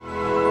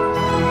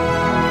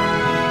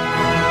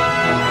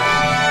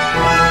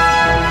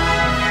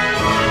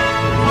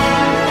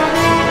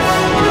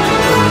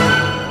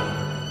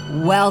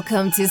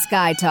Welcome to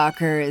Sky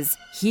Talkers.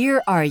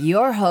 Here are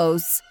your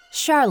hosts,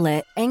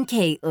 Charlotte and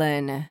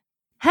Caitlin.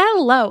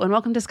 Hello, and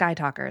welcome to Sky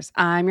Talkers.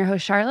 I'm your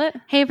host, Charlotte.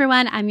 Hey,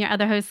 everyone. I'm your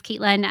other host,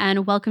 Caitlin,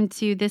 and welcome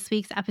to this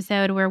week's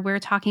episode where we're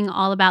talking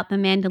all about The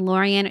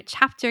Mandalorian,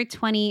 Chapter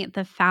 20,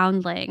 The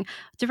Foundling,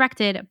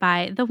 directed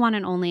by the one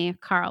and only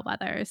Carl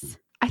Weathers.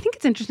 I think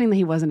it's interesting that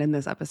he wasn't in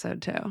this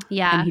episode, too.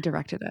 Yeah. And he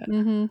directed it.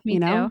 Me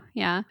too.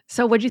 Yeah.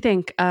 So what'd you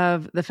think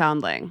of The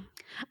Foundling?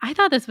 I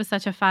thought this was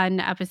such a fun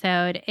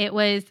episode. It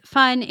was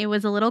fun. It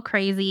was a little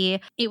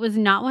crazy. It was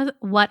not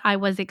what I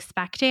was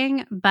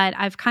expecting, but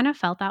I've kind of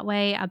felt that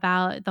way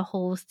about the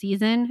whole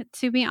season,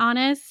 to be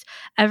honest.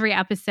 Every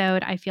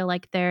episode, I feel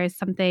like there's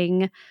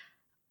something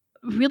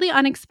really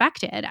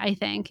unexpected, I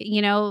think.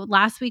 You know,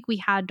 last week we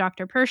had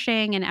Dr.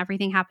 Pershing and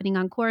everything happening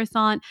on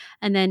Coruscant.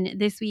 And then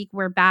this week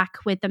we're back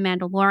with the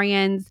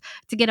Mandalorians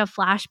to get a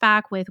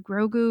flashback with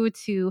Grogu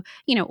to,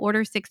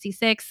 Order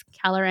 66.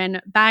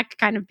 Kelleran back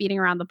kind of beating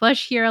around the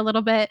bush here a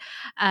little bit.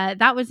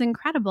 That was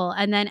incredible.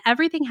 And then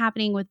everything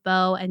happening with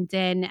Bo and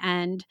Din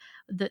and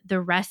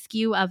the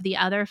rescue of the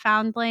other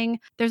Foundling.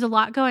 There's a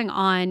lot going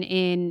on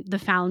in the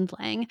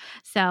Foundling.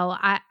 So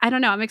I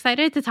don't know. I'm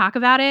excited to talk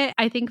about it.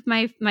 I think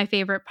my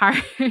favorite part,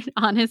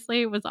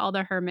 honestly, was all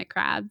the hermit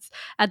crabs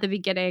at the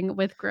beginning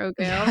with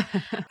Grogu.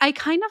 I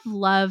kind of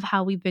love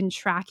how we've been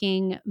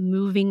tracking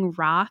moving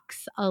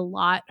rocks a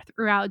lot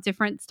throughout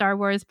different Star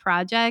Wars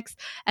projects.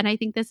 And I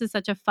think this is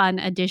such a fun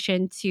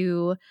addition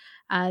to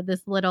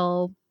this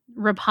little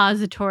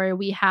repository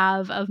we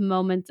have of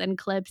moments and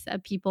clips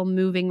of people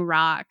moving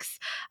rocks,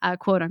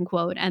 quote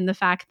unquote, and the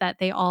fact that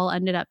they all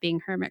ended up being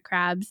hermit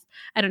crabs.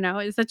 I don't know,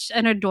 it's such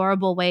an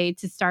adorable way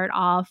to start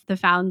off the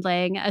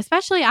Foundling,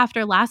 especially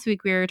after last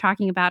week we were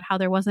talking about how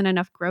there wasn't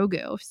enough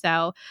Grogu.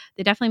 So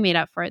they definitely made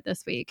up for it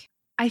this week.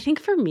 I think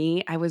for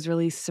me, I was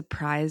really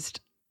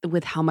surprised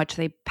with how much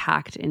they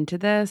packed into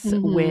this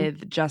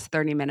with just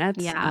 30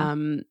 minutes. Yeah.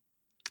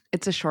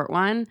 It's a short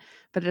one,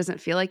 but it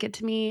doesn't feel like it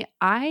to me.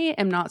 I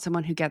am not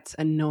someone who gets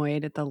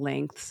annoyed at the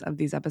lengths of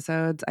these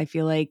episodes. I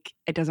feel like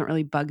it doesn't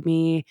really bug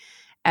me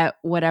at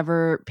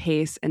whatever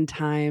pace and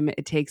time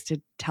it takes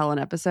to tell an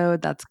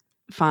episode. That's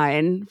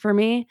fine for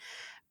me.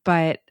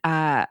 But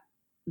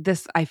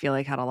this, I feel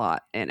like, had a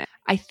lot in it.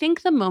 I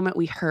think the moment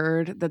we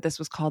heard that this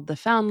was called The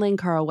Foundling,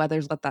 Carl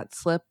Weathers let that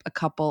slip a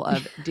couple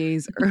of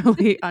days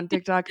early on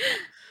TikTok.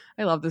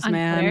 I love this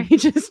man. Twitter. He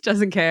just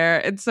doesn't care.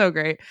 It's so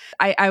great.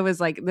 I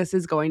was like, this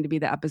is going to be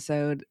the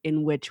episode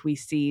in which we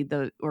see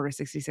the Order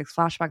 66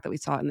 flashback that we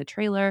saw in the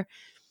trailer.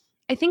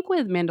 I think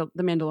with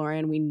The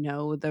Mandalorian, we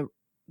know the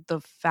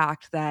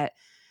fact that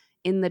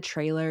in the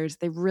trailers,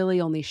 they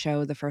really only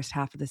show the first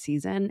half of the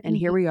season. And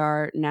here we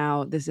are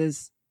now. This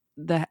is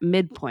the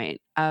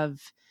midpoint of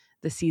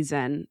the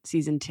season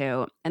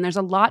 2. And there's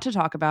a lot to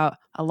talk about.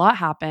 A lot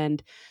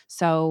happened.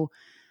 So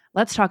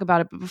let's talk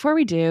about it. But before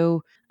we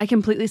do, I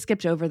completely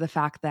skipped over the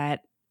fact that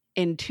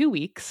in 2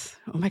 weeks,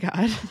 oh my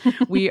God,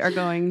 we are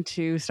going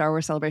to Star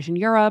Wars Celebration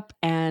Europe,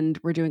 and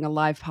we're doing a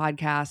live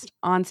podcast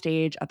on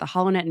stage at the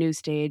HoloNet News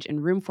Stage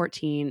in Room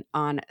 14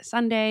 on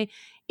Sunday,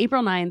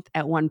 April 9th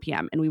at 1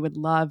 p.m. And we would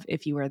love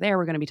if you were there.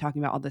 We're going to be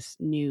talking about all this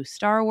new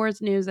Star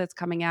Wars news that's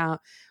coming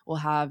out. We'll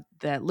have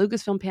the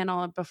Lucasfilm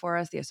panel before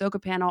us, the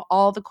Ahsoka panel,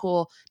 all the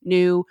cool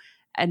new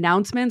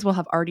announcements will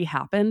have already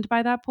happened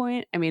by that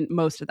point. I mean,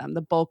 most of them,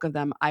 the bulk of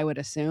them, I would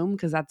assume,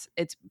 because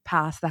it's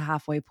past the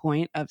halfway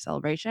point of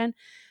Celebration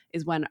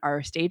is when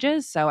our stage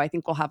is. So I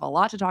think we'll have a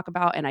lot to talk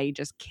about, and I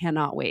just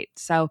cannot wait.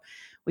 So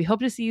we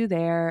hope to see you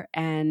there.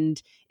 And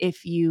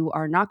if you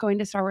are not going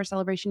to Star Wars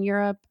Celebration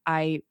Europe,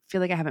 I feel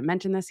like I haven't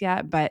mentioned this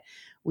yet, but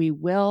we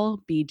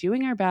will be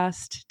doing our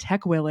best,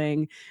 tech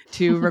willing,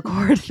 to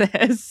record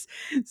this.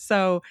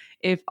 So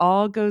if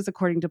all goes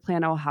according to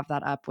plan, I'll have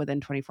that up within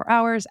 24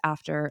 hours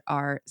after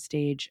our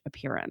stage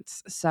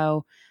appearance.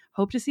 So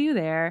hope to see you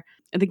there.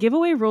 The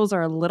giveaway rules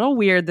are a little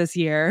weird this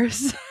year.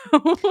 So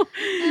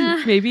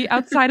maybe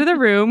outside of the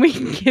room, we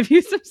can give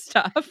you some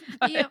stuff.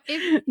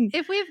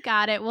 If we've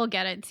got it, we'll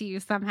get it to you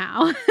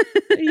somehow.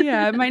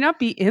 Yeah, it might not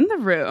be in the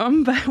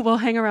room, but we'll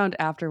hang around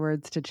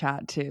afterwards to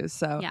chat too.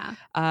 So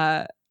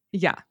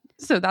yeah.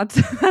 So that's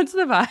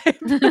the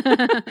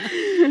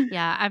vibe.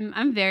 Yeah,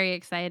 I'm very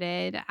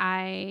excited.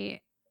 I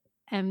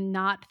am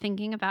not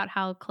thinking about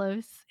how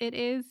close it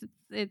is.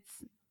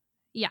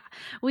 Yeah,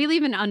 we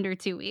leave in under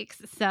 2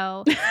 weeks.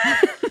 So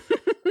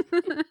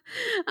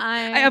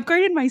I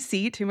upgraded my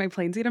seat to my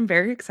plane seat. I'm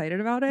very excited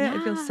about it. Yeah.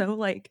 I feel so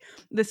like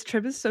this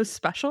trip is so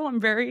special. I'm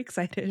very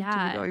excited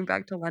to be going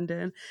back to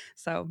London.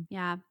 So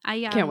yeah,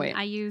 I can't wait.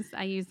 I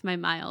use my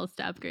miles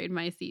to upgrade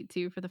my seat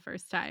too for the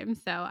first time.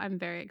 So I'm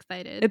very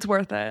excited. It's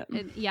worth it.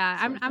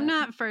 I'm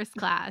not first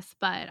class,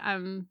 but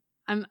I'm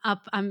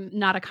I'm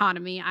not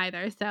economy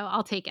either, so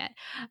I'll take it.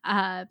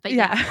 But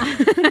Yeah.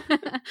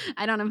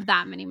 I don't have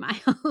that many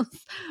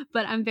miles,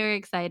 but I'm very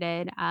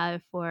excited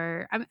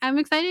I'm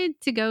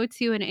excited to go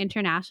to an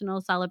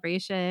international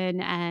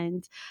celebration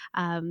and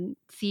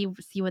see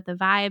what the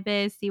vibe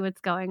is, see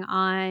what's going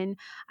on.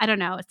 I don't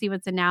know, see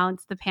what's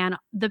announced.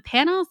 The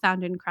panel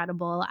sound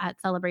incredible at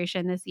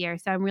Celebration this year,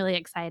 so I'm really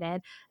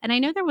excited. And I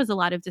know there was a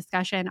lot of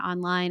discussion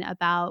online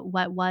about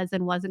what was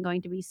and wasn't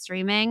going to be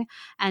streaming.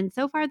 And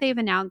so far, they've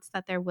announced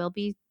that there will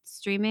be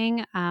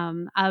streaming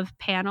of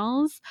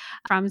panels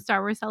from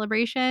Star Wars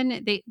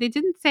Celebration. They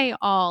didn't say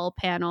all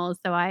panels,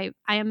 so I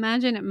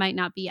imagine it might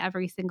not be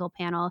every single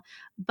panel,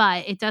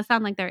 but it does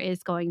sound like there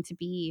is going to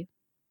be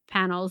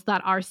panels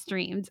that are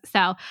streamed.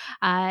 So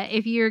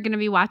if you're going to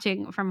be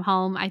watching from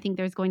home, I think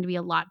there's going to be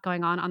a lot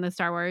going on the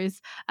Star Wars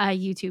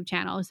YouTube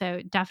channel. So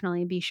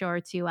definitely be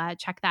sure to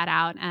check that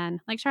out. And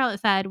like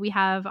Charlotte said, we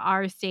have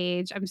our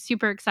stage. I'm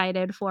super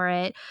excited for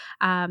it.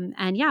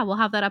 And yeah, we'll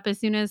have that up as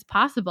soon as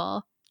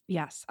possible.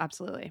 Yes,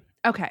 absolutely.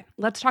 Okay,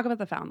 let's talk about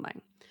the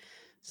Foundling.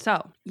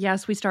 So,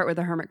 yes, we start with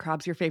the hermit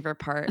crabs, your favorite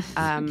part.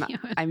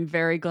 I'm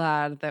very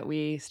glad that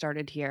we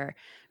started here,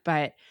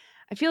 but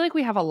I feel like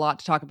we have a lot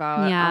to talk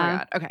about. Yeah. Oh my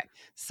God. Okay.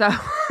 So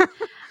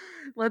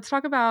let's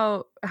talk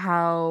about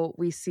how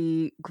we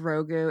see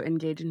Grogu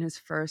engage in his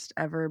first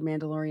ever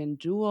Mandalorian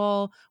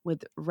duel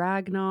with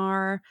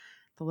Ragnar,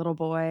 the little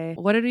boy.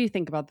 What did you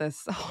think about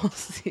this whole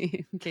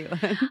scene,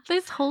 Caitlin?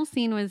 This whole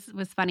scene was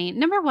funny.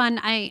 Number one,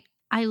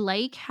 I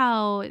like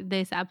how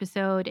this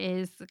episode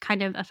is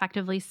kind of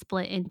effectively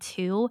split in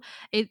two.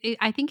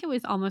 I think it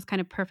was almost kind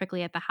of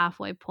perfectly at the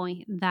halfway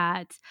point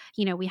that,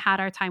 we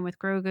had our time with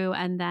Grogu,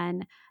 and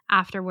then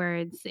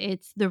afterwards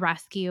it's the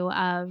rescue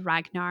of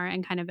Ragnar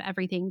and kind of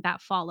everything that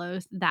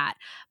follows that.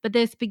 But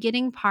this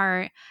beginning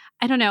part,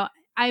 I don't know,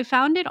 I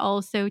found it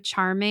all so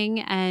charming,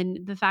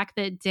 and the fact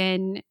that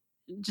Din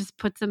just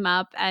puts him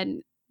up,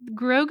 and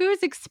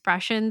Grogu's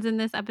expressions in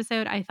this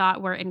episode I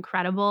thought were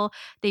incredible.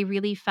 They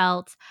really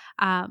felt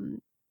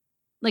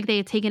like they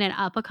had taken it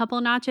up a couple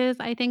notches,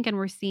 I think, and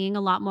we're seeing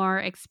a lot more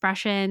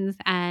expressions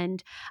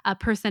and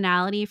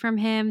personality from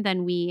him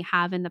than we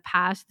have in the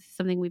past. This is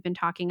something we've been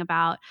talking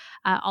about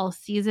all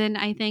season,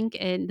 I think,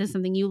 and this is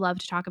something you love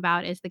to talk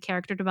about, is the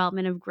character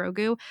development of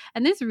Grogu.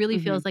 And this really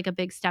feels like a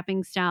big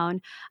stepping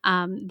stone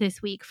this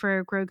week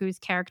for Grogu's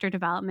character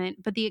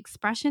development. But the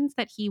expressions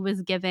that he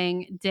was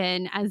giving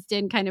Din, as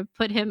Din kind of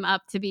put him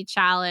up to be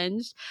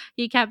challenged,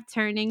 he kept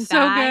turning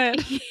back.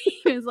 So good.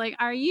 He was like,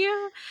 Are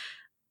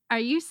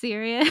you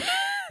serious?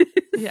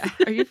 Yeah.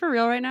 Are you for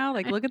real right now?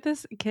 Like, look at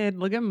this kid.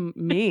 Look at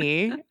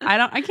me.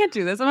 I can't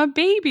do this. I'm a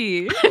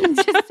baby. I'm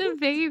just a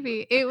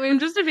baby. I'm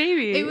just a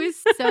baby. It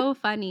was so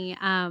funny.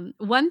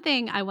 One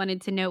thing I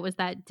wanted to note was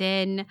that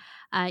Din,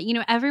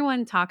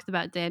 everyone talks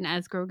about Din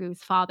as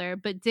Grogu's father,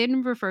 but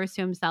Din refers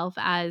to himself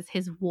as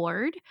his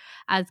ward,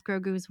 as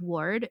Grogu's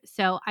ward.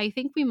 So I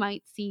think we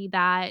might see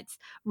that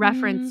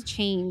reference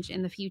change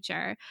in the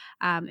future.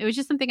 It was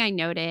just something I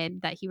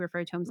noted, that he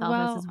referred to himself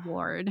as his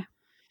ward.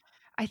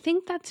 I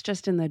think that's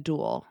just in the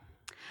duel.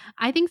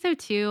 I think so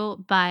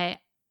too, but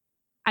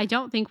I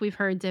don't think we've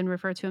heard Din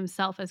refer to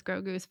himself as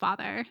Grogu's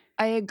father.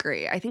 I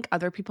agree. I think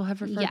other people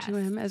have referred to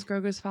him as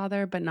Grogu's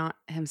father, but not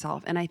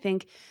himself. And I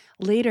think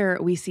later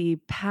we see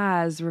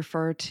Paz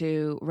refer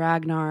to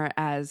Ragnar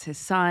as his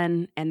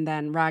son, and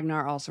then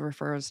Ragnar also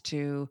refers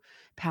to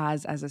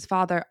Paz as his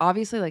father.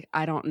 Obviously, like,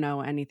 I don't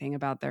know anything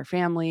about their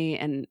family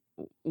and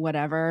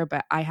whatever,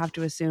 but I have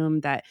to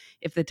assume that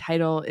if the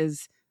title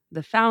is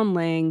the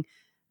Foundling,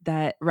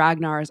 that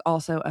Ragnar is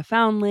also a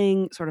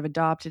foundling, sort of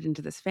adopted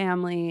into this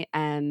family,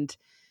 and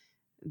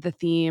the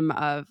theme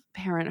of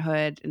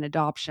parenthood and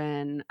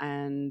adoption,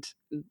 and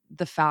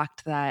the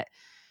fact that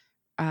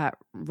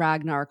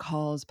Ragnar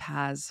calls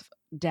Paz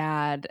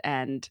dad,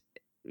 and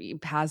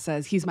Paz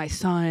says he's my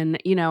son.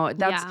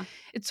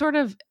 It's sort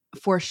of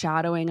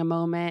foreshadowing a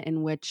moment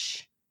in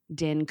which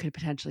Din could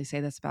potentially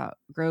say this about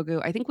Grogu.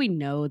 I think we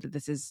know that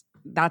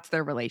that's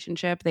their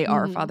relationship. They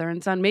are father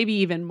and son, maybe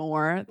even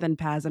more than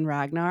Paz and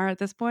Ragnar at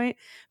this point,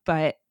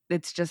 but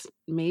it's just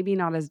maybe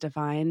not as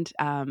defined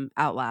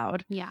out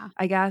loud. Yeah.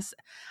 I guess.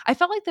 I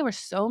felt like there were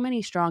so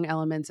many strong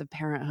elements of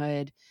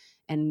parenthood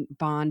and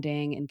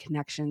bonding and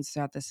connections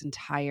throughout this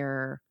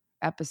entire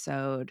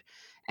episode.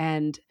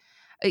 And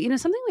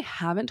something we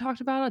haven't talked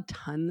about a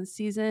ton this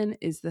season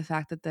is the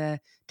fact that the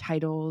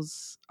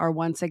titles are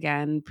once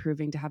again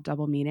proving to have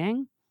double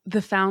meaning.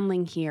 The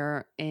Foundling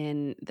here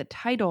in the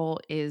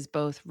title is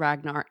both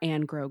Ragnar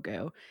and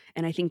Grogu.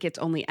 And I think it's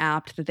only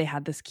apt that they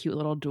had this cute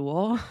little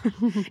duel.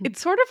 It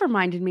sort of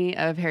reminded me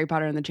of Harry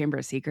Potter and the Chamber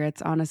of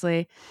Secrets,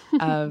 honestly,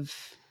 of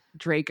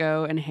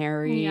Draco and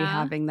Harry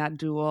having that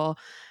duel.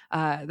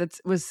 That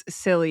was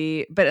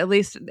silly, but at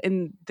least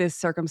in this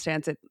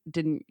circumstance, it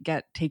didn't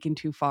get taken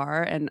too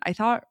far. And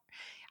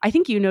I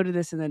think you noted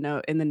this in the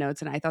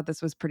notes, and I thought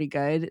this was pretty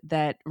good,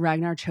 that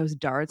Ragnar chose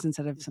darts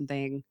instead of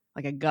something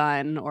like a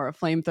gun or a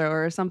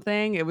flamethrower or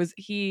something. It was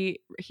he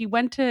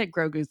went to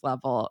Grogu's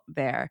level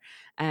there,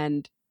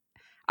 and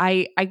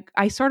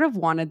I sort of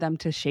wanted them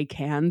to shake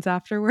hands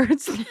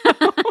afterwards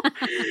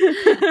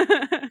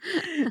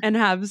and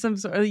have some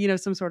sort of,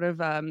 some sort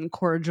of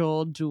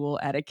cordial dual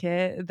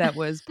etiquette that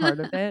was part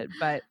of it.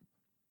 But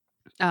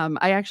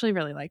I actually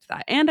really liked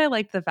that. And I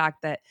liked the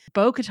fact that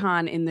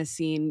Bo-Katan in this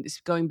scene,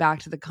 going back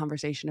to the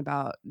conversation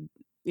about,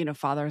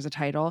 father as a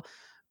title,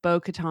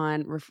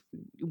 Bo-Katan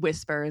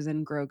whispers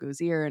in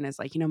Grogu's ear and is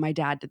like, my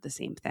dad did the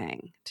same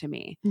thing to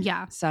me.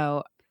 Yeah.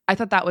 So I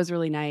thought that was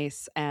really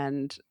nice.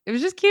 And it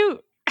was just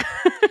cute.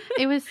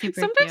 It was super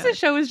Sometimes cute. the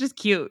show is just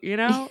cute,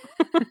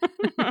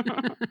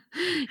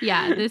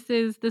 Yeah,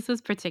 this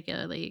was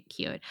particularly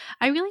cute.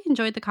 I really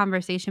enjoyed the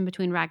conversation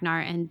between Ragnar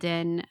and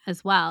Din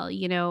as well.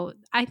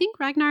 I think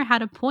Ragnar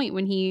had a point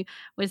when he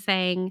was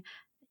saying,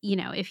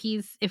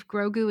 if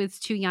Grogu is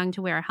too young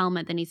to wear a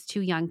helmet, then he's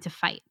too young to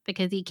fight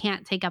because he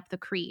can't take up the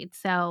creed.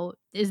 So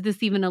is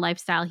this even a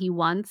lifestyle he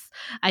wants?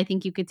 I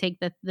think you could take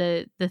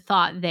the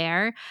thought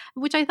there,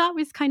 which I thought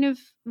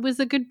was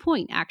a good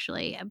point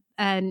actually.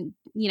 And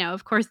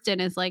of course, Din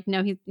is like,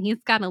 no, he's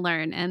got to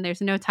learn, and there's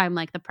no time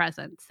like the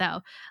present. So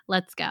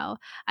let's go.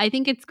 I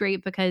think it's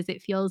great because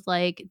it feels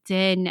like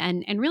Din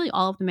and really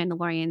all of the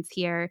Mandalorians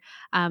here,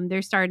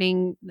 they're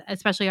starting,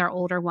 especially our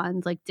older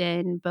ones like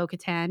Din,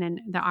 Bo-Katan, and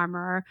the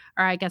Armorer,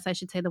 or I guess I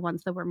should say the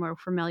ones that we're more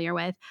familiar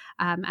with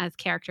as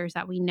characters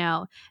that we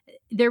know.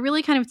 They're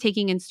really kind of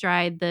taking in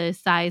stride the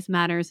size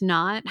matters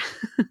not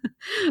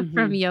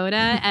from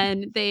Yoda,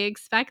 and they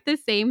expect the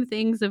same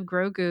things of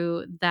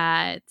Grogu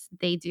that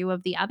they do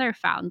of the other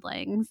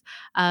foundlings,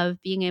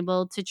 of being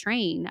able to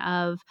train,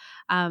 of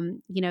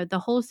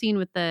the whole scene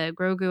with the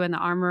Grogu and the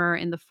Armorer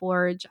in the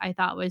forge I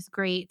thought was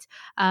great,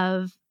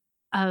 of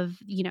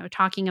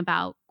talking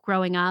about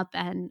growing up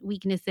and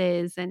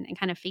weaknesses and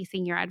kind of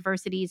facing your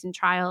adversities and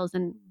trials.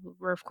 And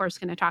we're of course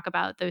going to talk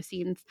about those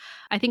scenes.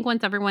 I think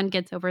once everyone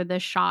gets over the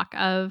shock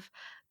of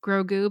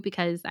Grogu,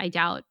 because I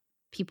doubt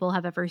people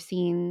have ever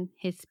seen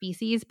his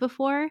species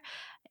before,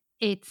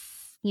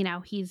 it's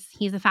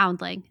he's a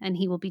foundling and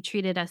he will be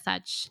treated as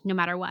such no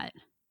matter what.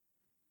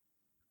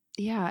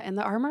 Yeah, and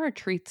the Armorer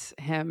treats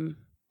him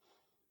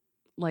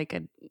like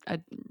a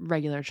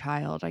regular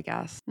child, I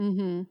guess.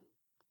 Mm-hmm.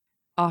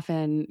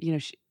 Often,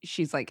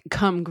 she's like,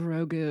 "Come,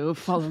 Grogu,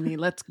 follow me,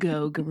 let's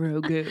go,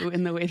 Grogu,"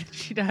 in the way that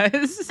she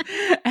does.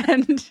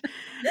 And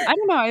I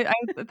don't know,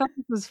 I thought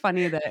this was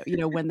funny that,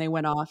 when they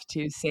went off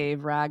to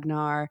save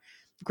Ragnar,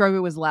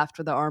 Grogu was left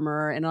with the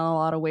Armorer, and in a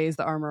lot of ways,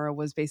 the Armorer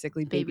was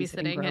basically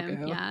babysitting Grogu.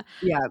 him. Yeah.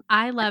 Yeah.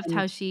 I loved And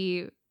how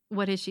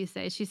what does she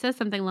say? She says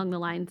something along the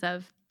lines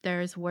of,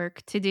 there's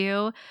work to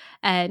do.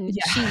 And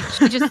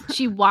yeah.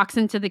 she walks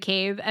into the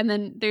cave, and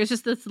then there's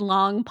just this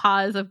long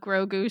pause of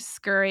Grogu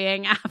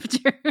scurrying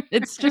after.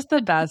 It's just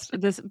the best.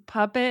 This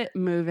puppet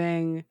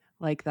moving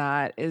like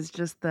that is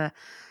just the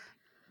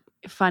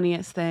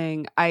funniest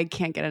thing. I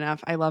can't get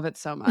enough. I love it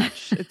so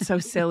much. It's so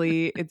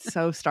silly. It's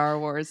so Star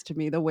Wars to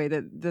me, the way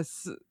that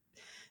this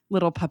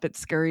little puppet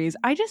scurries.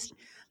 I just,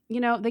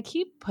 they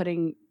keep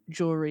putting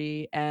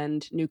jewelry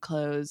and new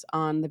clothes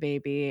on the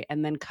baby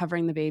and then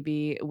covering the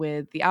baby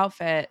with the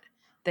outfit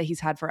that he's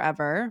had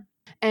forever.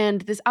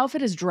 And this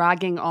outfit is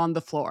dragging on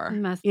the floor.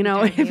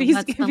 If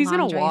he's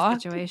gonna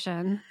walk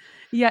situation.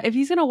 Yeah, if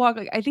he's gonna walk,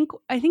 like, I think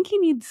he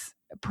needs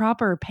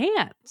proper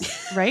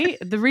pants, right?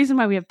 The reason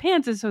why we have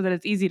pants is so that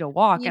it's easy to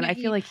walk, and I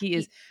feel like he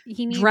is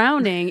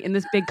drowning in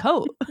this big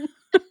coat.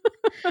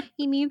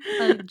 He needs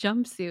a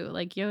jumpsuit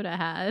like Yoda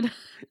had.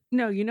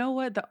 No, you know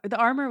what? The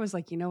Armor was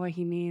like, you know what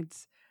he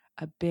needs?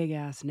 A big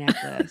ass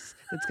necklace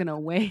that's gonna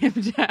weigh him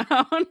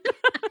down.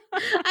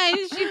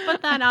 She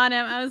put that on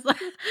him. I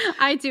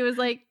was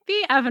like,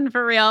 be Evan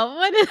for real.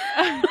 What is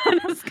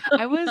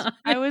going on?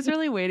 I was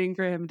really waiting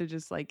for him to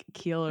just like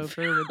keel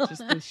over with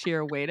just the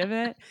sheer weight of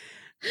it.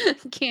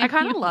 I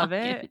kind of love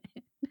it.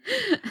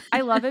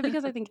 I love it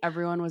because I think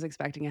everyone was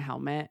expecting a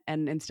helmet,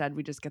 and instead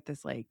we just get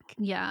this like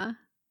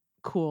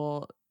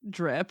cool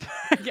drip,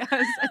 I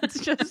guess. It's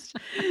just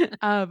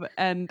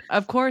and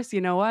of course,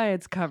 you know why?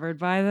 It's covered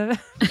by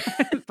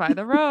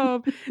the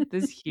robe,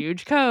 this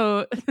huge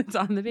coat that's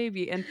on the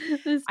baby, and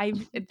this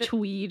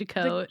tweed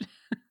coat.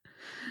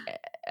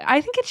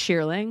 I think it's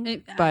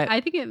shearling, but I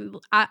think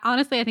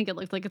honestly, I think it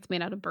looks like it's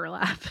made out of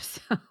burlap.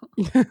 So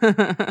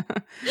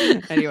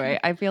anyway,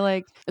 I feel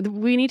like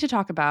we need to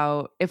talk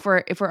about, if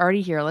we're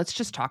already here, let's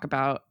just talk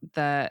about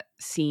the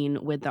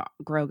scene with the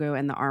Grogu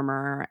and the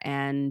Armorer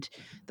and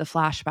the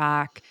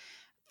flashback.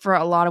 For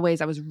a lot of ways,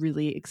 I was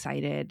really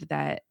excited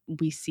that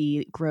we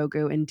see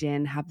Grogu and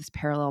Din have this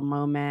parallel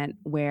moment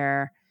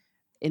where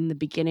in the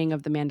beginning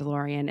of The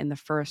Mandalorian, in the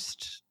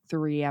first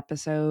 3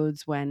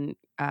 episodes, when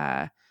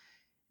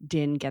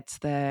Din gets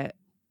the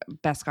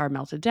Beskar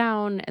melted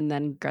down and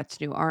then gets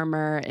new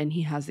armor, and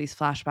he has these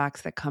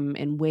flashbacks that come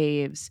in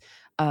waves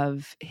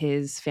of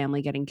his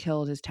family getting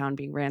killed, his town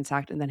being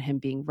ransacked, and then him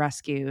being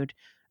rescued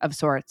of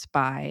sorts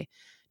by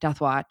Death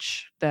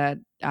Watch,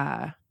 the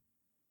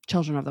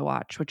Children of the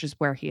Watch, which is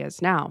where he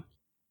is now.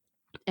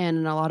 And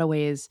in a lot of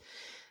ways,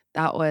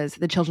 that was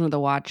the Children of the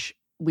Watch.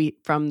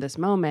 From this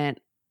moment,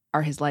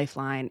 are his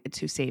lifeline. It's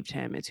who saved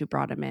him. It's who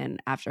brought him in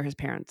after his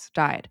parents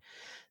died.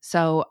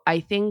 So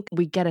I think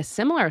we get a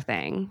similar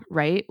thing,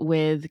 right,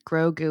 with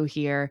Grogu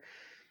here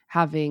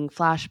having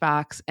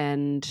flashbacks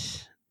and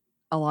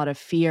a lot of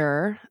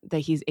fear that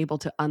he's able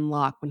to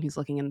unlock when he's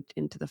looking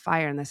into the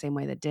fire in the same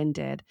way that Din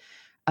did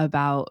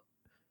about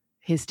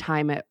his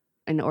time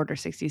in Order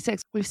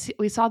 66.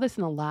 We saw this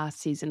in the last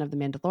season of The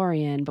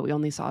Mandalorian, but we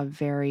only saw a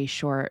very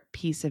short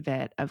piece of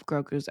it, of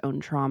Grogu's own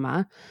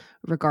trauma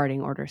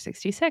regarding Order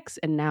 66.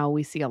 And now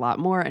we see a lot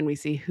more, and we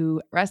see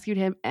who rescued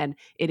him. And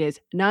it is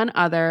none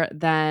other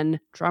than,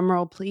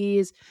 drumroll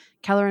please,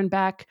 Kelleran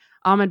Beck,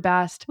 Ahmed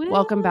Best.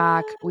 Welcome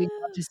back. We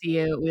love to see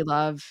you. We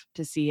love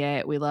to see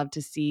it. We love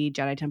to see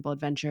Jedi Temple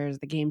Adventures,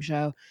 the game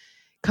show,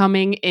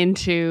 coming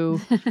into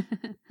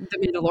The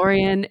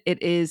Mandalorian.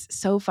 It is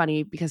so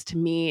funny because to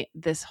me,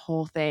 this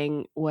whole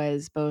thing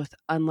was both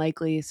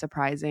unlikely,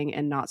 surprising,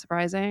 and not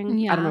surprising.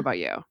 Yeah. I don't know about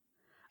you.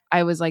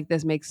 I was like,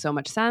 this makes so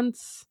much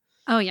sense.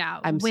 Oh yeah.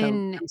 I'm so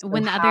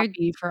the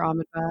happy for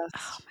Ahmed Best.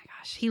 Oh my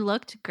gosh, he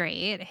looked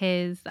great.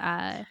 His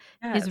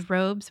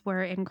robes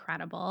were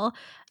incredible.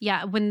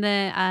 Yeah, when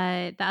the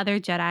other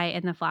Jedi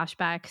in the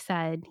flashback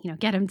said,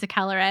 get him to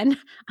Kelleran,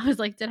 I was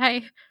like, did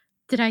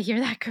I hear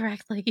that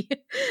correctly?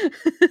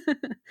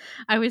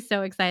 I was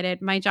so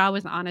excited. My jaw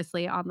was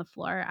honestly on the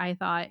floor. I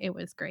thought it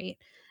was great.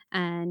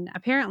 And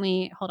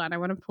apparently, hold on, I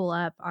want to pull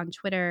up on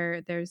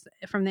Twitter. There's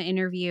from the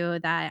interview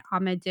that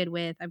Ahmed did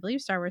with, I believe,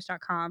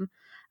 StarWars.com,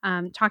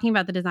 talking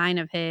about the design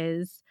of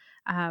his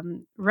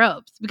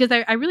robes, because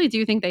I really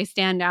do think they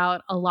stand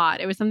out a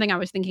lot. It was something I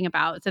was thinking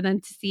about. So then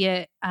to see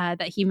it,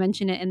 that he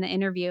mentioned it in the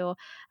interview,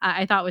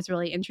 I thought was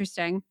really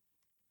interesting.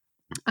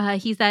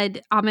 He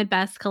said Ahmed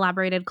Best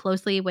collaborated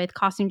closely with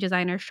costume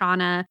designer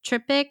Shauna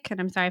Trippick, and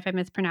I'm sorry if I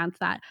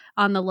mispronounced that,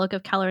 on the look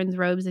of Kelleran's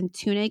robes and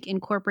tunic,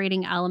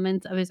 incorporating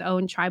elements of his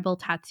own tribal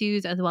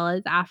tattoos as well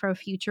as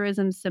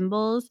Afrofuturism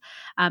symbols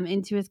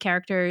into his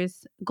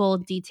character's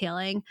gold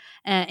detailing.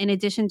 In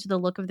addition to the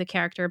look of the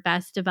character,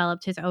 Best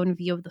developed his own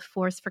view of the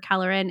Force for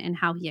Kelleran and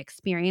how he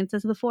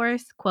experiences the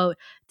Force. Quote,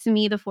 "To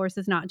me, the Force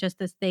is not just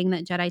this thing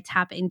that Jedi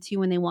tap into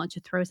when they want to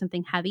throw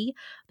something heavy.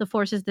 The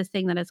Force is this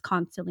thing that is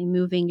constantly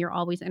moving.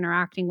 You're always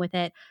interacting with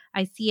it.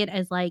 I see it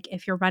as like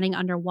if you're running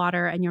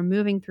underwater and you're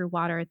moving through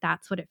water,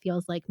 that's what it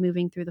feels like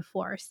moving through the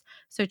Force.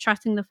 So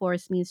trusting the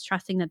Force means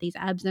trusting that these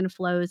ebbs and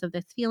flows of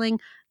this feeling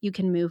you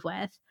can move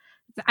with."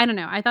 I don't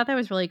know. I thought that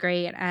was really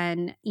great.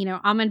 And,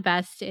 Ahmed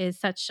Best is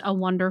such a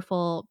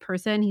wonderful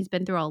person. He's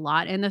been through a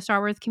lot in the Star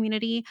Wars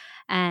community.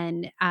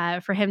 And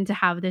for him to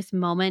have this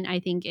moment, I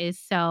think is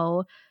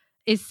so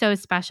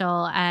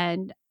special.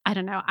 And I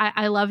don't know.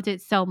 I loved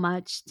it so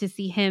much to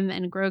see him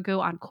and Grogu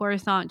on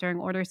Coruscant during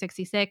Order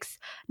 66,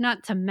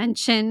 not to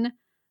mention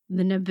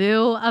the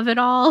Naboo of it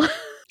all.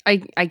 I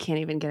can't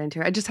even get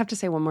into it. I just have to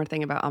say one more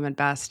thing about Ahmed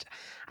Best.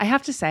 I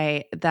have to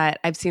say that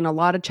I've seen a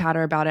lot of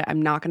chatter about it.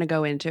 I'm not going to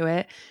go into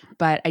it,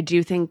 but I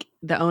do think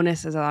the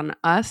onus is on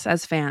us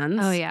as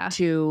fans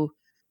to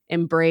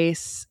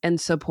embrace and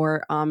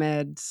support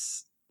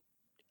Ahmed's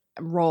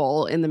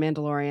role in The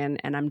Mandalorian,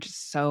 and I'm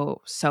just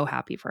so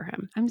happy for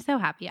him. I'm so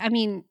happy. I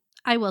mean,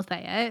 I will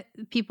say it.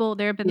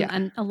 There have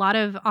been a lot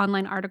of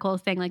online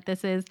articles saying like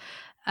this is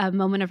a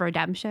moment of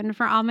redemption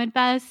for Ahmed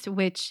Best,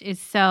 which is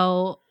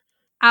so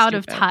out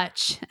of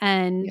touch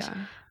and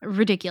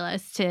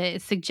ridiculous to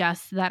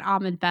suggest that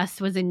Ahmed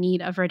Best was in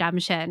need of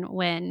redemption,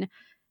 when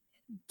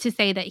to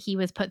say that he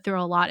was put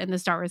through a lot in the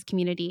Star Wars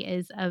community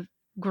is a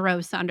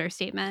gross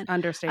understatement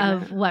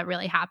of what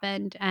really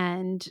happened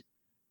and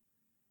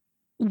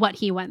what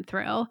he went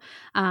through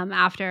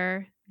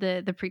after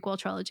the prequel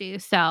trilogy.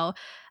 So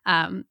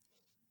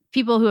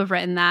people who have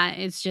written that,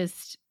 it's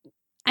just,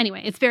 anyway,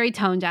 it's very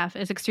tone deaf.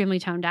 It's extremely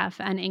tone deaf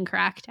and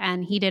incorrect.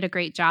 And he did a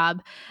great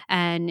job.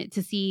 And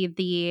to see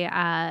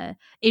the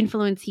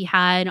influence he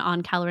had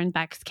on Kelleran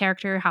Beck's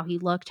character, how he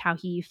looked, how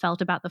he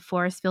felt about the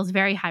Force, feels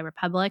very High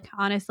Republic,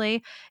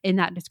 honestly, in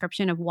that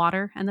description of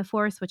water and the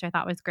Force, which I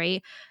thought was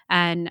great.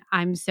 And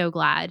I'm so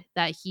glad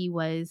that he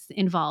was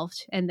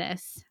involved in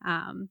this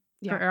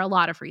for a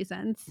lot of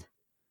reasons.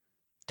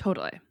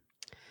 Totally.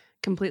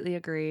 Completely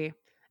agree.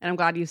 And I'm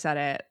glad you said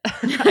it.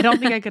 I don't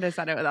think I could have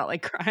said it without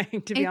like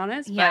crying, to be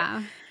honest.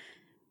 Yeah.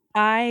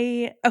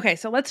 But okay,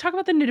 so let's talk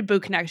about the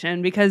Naboo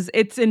connection because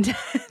it's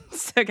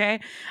intense, okay?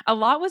 A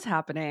lot was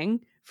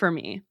happening for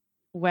me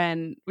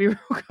when we were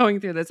going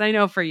through this. I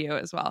know for you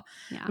as well.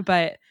 Yeah.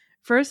 But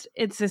first,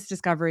 it's this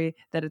discovery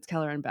that it's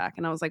Kelleran Beck.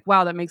 And I was like,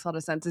 wow, that makes a lot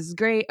of sense. This is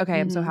great. Okay,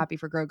 I'm so happy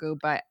for Grogu.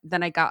 But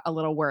then I got a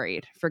little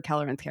worried for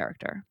Kelleran's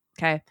character.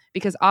 Okay,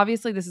 because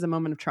obviously this is a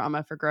moment of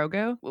trauma for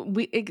Grogu.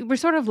 We're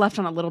sort of left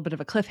on a little bit of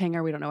a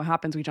cliffhanger. We don't know what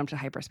happens. We jump to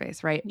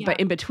hyperspace, right? Yeah.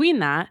 But in between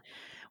that,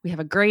 we have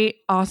a great,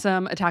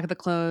 awesome Attack of the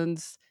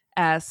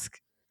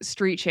Clones-esque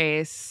street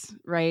chase,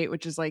 right?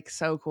 Which is like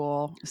so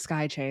cool.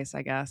 Sky chase,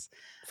 I guess.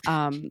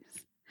 A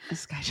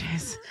sky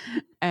chase.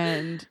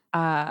 And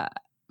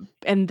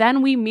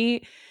then we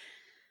meet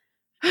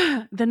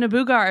the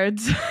Naboo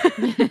guards,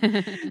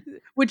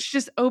 which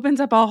just opens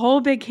up a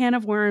whole big can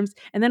of worms.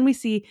 And then we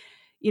see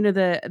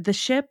the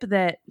ship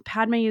that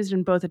Padme used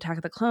in both Attack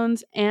of the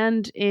Clones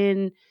and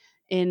in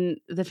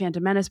The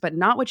Phantom Menace, but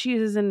not what she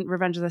uses in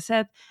Revenge of the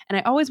Sith. And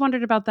I always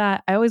wondered about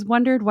that. I always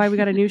wondered why we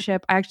got a new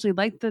ship. I actually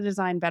liked the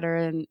design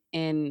better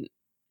in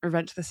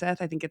Revenge of the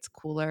Sith. I think it's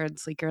cooler and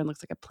sleeker and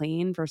looks like a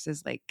plane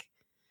versus like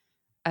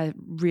a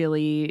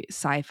really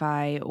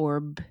sci-fi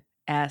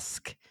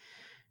orb-esque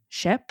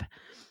ship.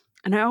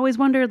 And I always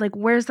wondered, like,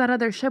 where's that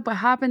other ship? What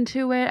happened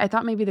to it? I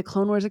thought maybe the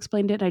Clone Wars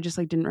explained it, and I just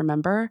like didn't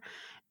remember.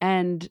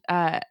 And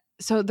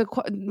so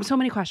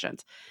many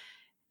questions.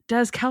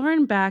 Does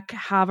Kelleran Beck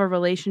have a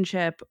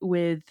relationship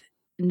with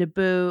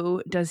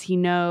Naboo? Does he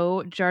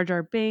know Jar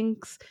Jar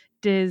Binks?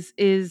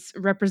 Is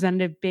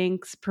Representative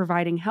Binks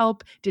providing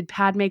help? Did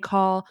Padme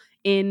call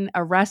in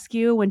a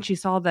rescue when she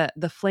saw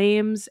the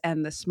flames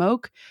and the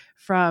smoke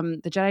from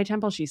the Jedi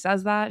Temple? She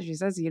says that. She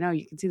says, you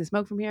can see the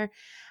smoke from here.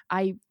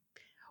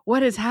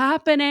 What is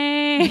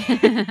happening?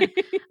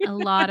 A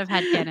lot of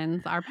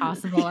headcanons are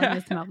possible in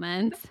this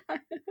moment.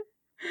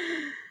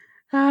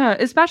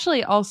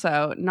 Especially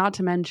also, not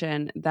to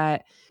mention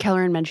that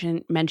Kelleran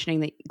mentioning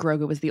that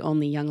Grogu was the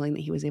only youngling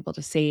that he was able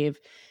to save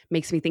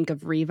makes me think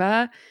of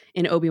Reva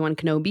in Obi-Wan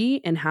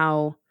Kenobi and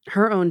how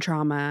her own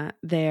trauma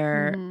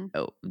there,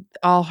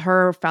 all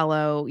her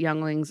fellow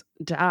younglings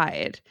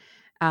died.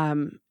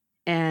 And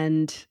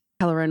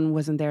Kelleran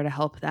wasn't there to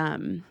help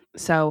them.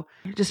 So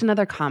just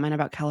another comment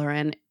about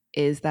Kelleran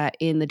is that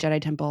in the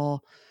Jedi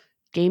Temple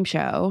game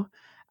show,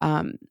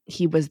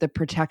 he was the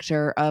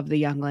protector of the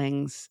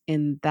younglings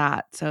in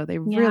that. So they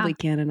really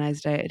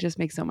canonized it. It just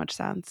makes so much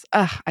sense.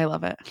 I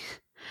love it.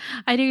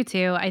 I do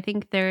too. I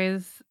think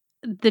there's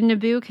the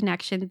Naboo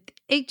connection.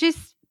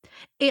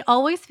 It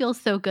always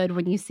feels so good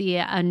when you see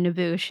a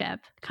Naboo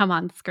ship come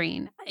on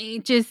screen.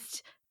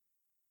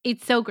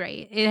 It's so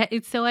great.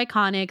 It's so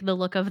iconic, the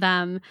look of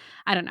them.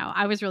 I don't know.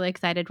 I was really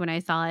excited when I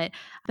saw it.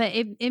 But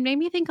it made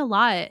me think a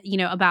lot,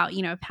 about,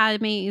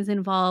 Padme is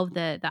involved,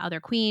 the other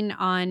queen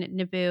on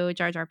Naboo,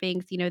 Jar Jar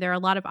Binks. There are a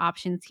lot of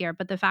options here.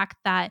 But the fact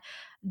that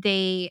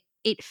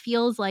it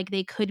feels like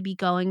they could be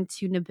going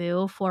to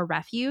Naboo for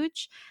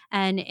refuge.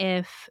 And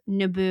if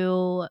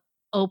Naboo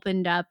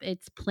opened up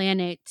its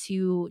planet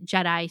to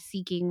Jedi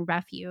seeking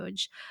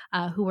refuge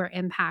who were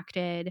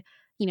impacted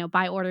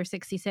by Order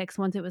 66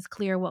 once it was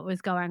clear what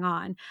was going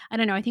on. I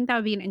don't know. I think that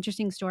would be an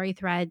interesting story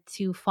thread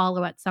to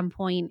follow at some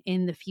point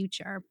in the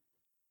future.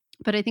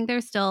 But I think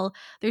there's still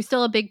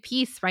a big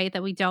piece, right,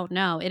 that we don't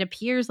know. It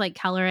appears like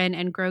Kelleran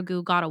and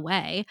Grogu got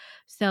away,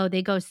 so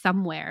they go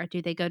somewhere.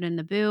 Do they go to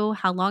Naboo?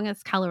 How long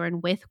is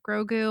Kelleran with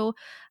Grogu?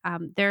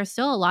 There are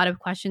still a lot of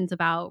questions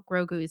about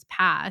Grogu's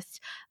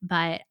past.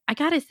 But I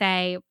gotta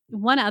say,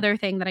 one other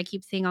thing that I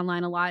keep seeing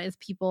online a lot is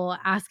people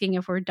asking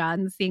if we're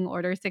done seeing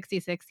Order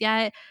 66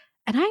 yet.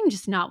 And I'm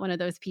just not one of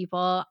those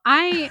people.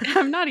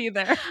 I'm not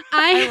either.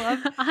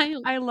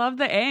 I love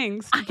the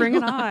angst. Bring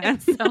it on.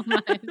 It so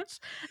much.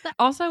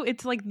 Also,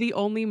 it's like the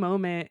only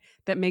moment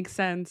that makes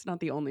sense.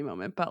 Not the only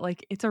moment, but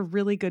like it's a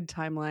really good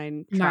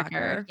timeline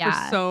tracker for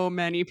so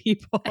many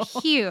people.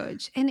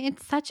 Huge. And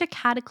it's such a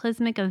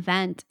cataclysmic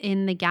event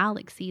in the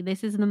galaxy.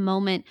 This is the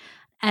moment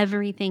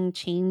everything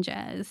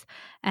changes.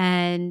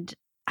 And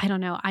I don't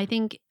know. I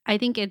think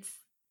it's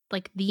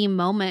like the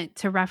moment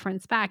to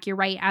reference back. You're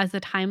right, as a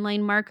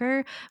timeline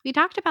marker. We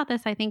talked about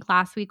this, I think,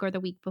 last week or the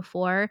week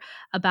before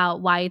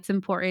about why it's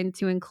important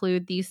to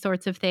include these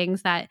sorts of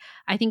things that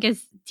I think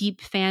as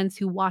deep fans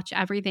who watch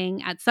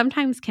everything at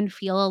sometimes can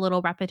feel a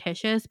little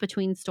repetitious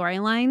between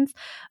storylines.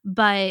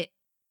 But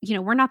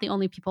we're not the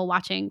only people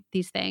watching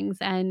these things.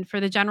 And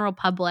for the general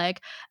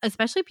public,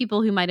 especially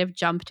people who might have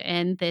jumped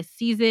in this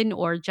season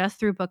or just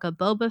through Book of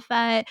Boba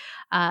Fett,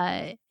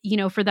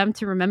 for them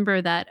to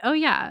remember that, oh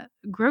yeah,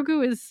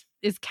 Grogu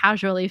is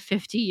casually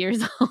 50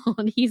 years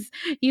old. He's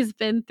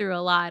been through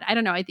a lot. I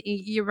don't know.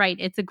 You're right.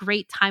 It's a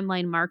great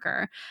timeline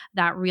marker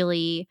that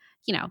really,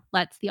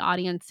 lets the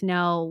audience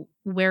know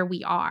where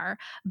we are.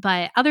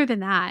 But other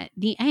than that,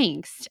 the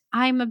angst,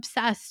 I'm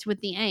obsessed with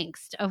the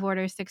angst of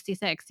Order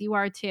 66. You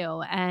are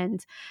too.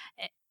 And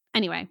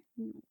anyway,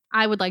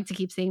 I would like to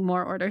keep seeing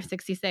more Order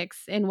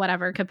 66 in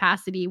whatever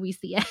capacity we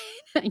see it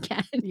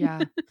again. Yeah.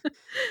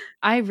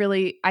 I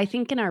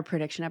think in our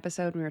prediction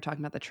episode, when we were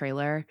talking about the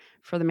trailer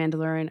for The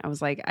Mandalorian, I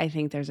was like, I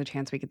think there's a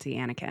chance we could see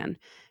Anakin.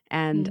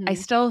 And I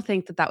still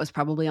think that was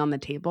probably on the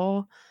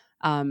table.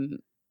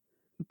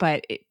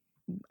 But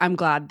I'm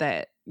glad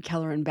that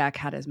Kelleran Beck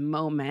had his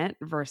moment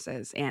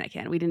versus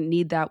Anakin. We didn't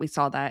need that. We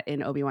saw that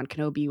in Obi-Wan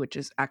Kenobi, which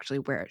is actually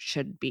where it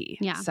should be.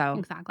 Yeah, so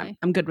exactly.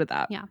 I'm good with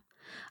that. Yeah.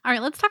 All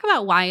right, let's talk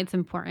about why it's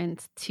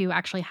important to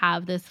actually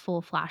have this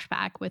full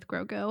flashback with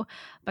Grogu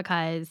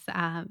because,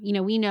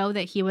 we know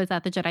that he was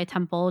at the Jedi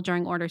Temple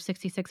during Order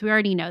 66. We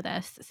already know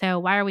this. So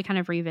why are we kind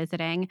of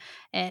revisiting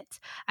it?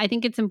 I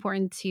think it's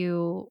important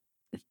to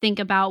think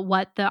about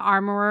what the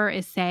armorer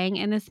is saying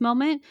in this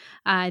moment.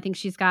 I think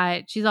she's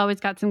always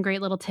got some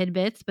great little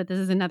tidbits, but this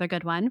is another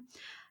good one.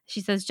 She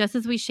says, just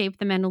as we shape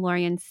the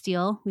Mandalorian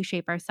steel, we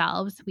shape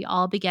ourselves. We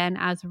all began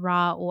as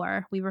raw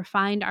ore. We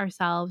refined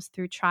ourselves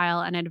through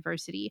trial and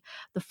adversity.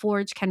 The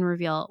forge can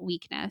reveal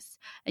weakness.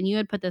 And you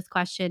had put this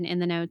question in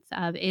the notes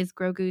of, is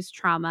Grogu's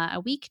trauma a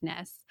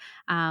weakness?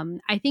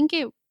 I think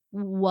it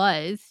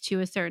was,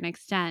 to a certain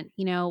extent.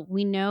 You know,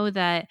 we know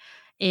that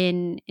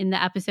in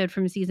the episode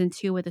from season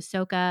 2 with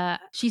Ahsoka,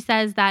 she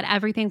says that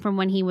everything from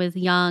when he was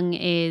young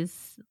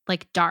is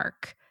like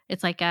dark.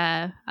 It's like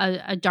a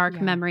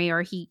dark memory,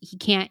 or he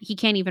can't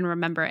even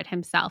remember it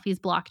himself. He's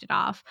blocked it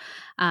off.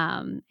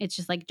 It's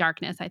just like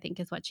darkness, I think,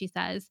 is what she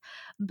says.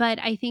 But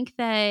I think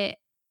that,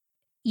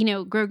 you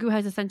know, Grogu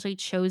has essentially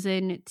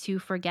chosen to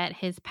forget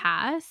his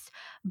past,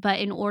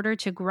 but in order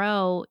to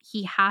grow,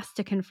 he has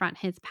to confront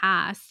his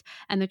past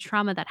and the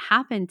trauma that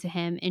happened to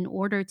him in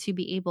order to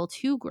be able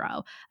to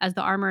grow. As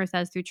the armor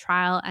says, through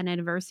trial and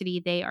adversity,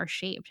 they are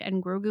shaped.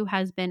 And Grogu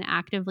has been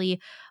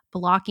actively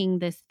blocking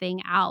this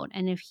thing out.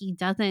 And if he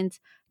doesn't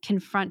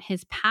confront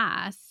his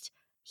past,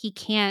 he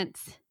can't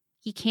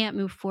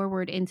move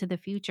forward into the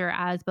future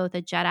as both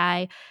a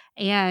Jedi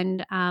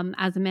and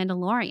as a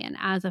Mandalorian,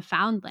 as a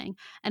foundling.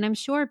 And I'm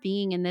sure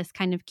being in this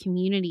kind of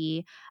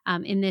community,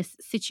 in this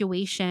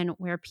situation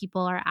where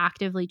people are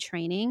actively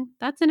training,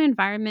 that's an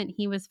environment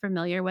he was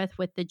familiar with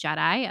the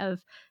Jedi, of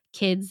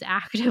kids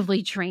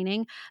actively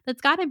training. That's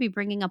got to be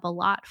bringing up a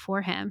lot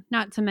for him,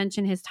 not to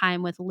mention his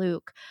time with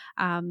Luke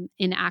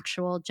in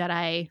actual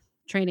Jedi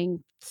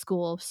training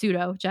school,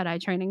 pseudo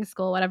Jedi training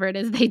school, whatever it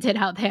is they did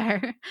out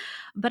there.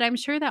 But I'm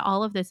sure that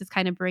all of this is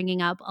kind of bringing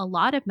up a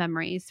lot of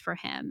memories for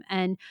him.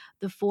 And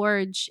the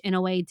Forge, in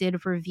a way,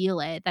 did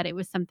reveal it, that it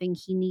was something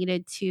he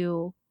needed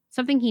to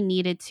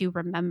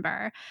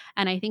remember.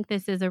 And I think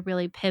this is a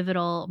really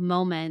pivotal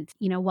moment,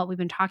 you know, what we've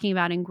been talking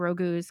about in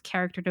Grogu's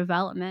character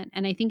development.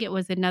 And I think it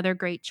was another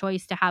great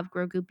choice to have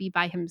Grogu be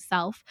by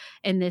himself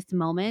in this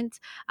moment,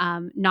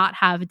 not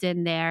have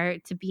Din there,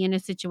 to be in a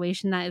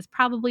situation that is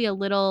probably a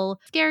little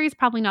scary, is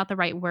probably not the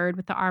right word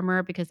with the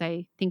armor, because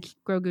I think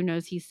Grogu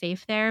knows he's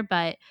safe there.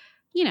 But,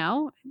 you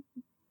know,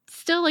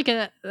 still like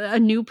a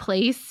new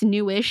place,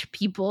 newish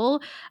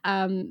people.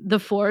 The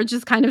Forge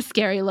is kind of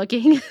scary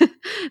looking.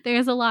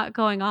 There's a lot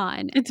going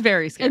on. It's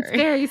very scary. It's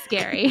very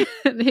scary.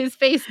 His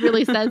face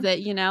really says it,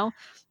 you know?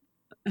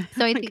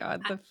 So I think,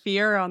 God, the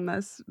fear on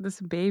this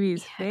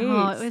baby's face.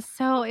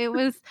 Oh, it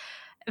was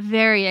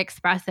very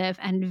expressive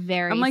and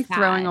very I'm like sad.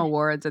 throwing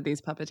awards at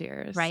these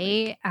puppeteers.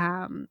 Right?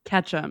 Like,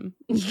 catch them.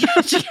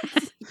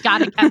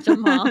 Gotta catch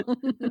them all.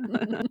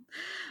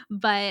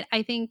 But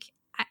I think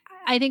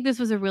this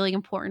was a really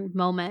important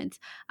moment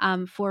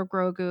for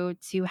Grogu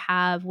to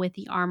have with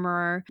the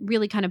armorer,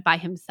 really kind of by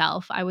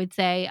himself, I would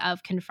say,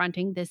 of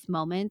confronting this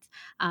moment.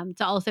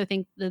 To also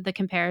think the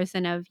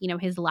comparison of, you know,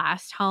 his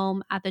last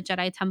home at the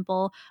Jedi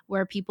Temple,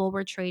 where people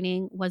were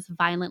training, was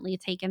violently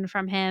taken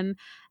from him.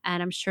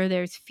 And I'm sure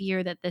there's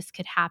fear that this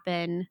could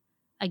happen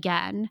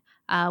again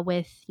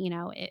with, you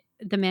know,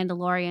 the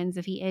Mandalorians,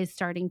 if he is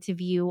starting to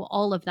view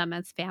all of them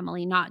as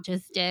family, not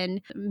just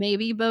Din.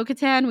 Maybe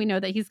Bo-Katan. We know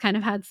that he's kind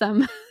of had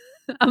some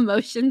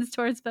emotions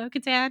towards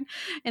Bo-Katan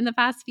in the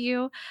past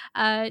few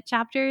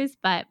chapters.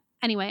 But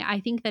anyway, I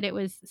think that it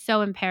was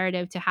so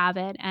imperative to have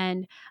it.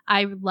 And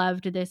I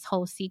loved this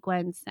whole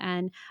sequence.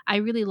 And I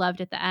really loved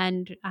at the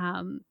end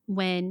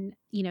when,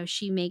 you know,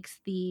 she makes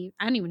the,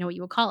 I don't even know what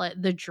you would call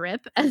it, the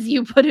drip, as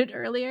you put it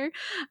earlier,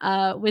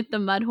 with the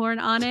mud horn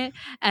on it.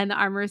 And the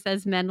armor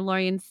says,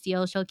 Mandalorian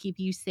steel shall keep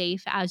you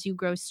safe as you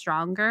grow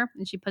stronger.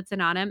 And she puts it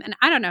on him. And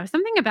I don't know,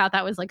 something about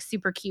that was like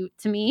super cute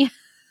to me.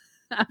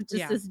 Of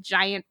just this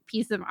giant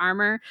piece of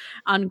armor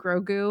on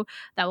Grogu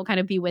that will kind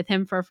of be with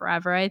him for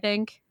forever, I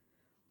think.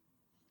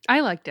 I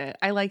liked it.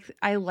 I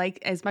like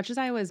as much as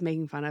I was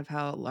making fun of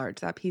how large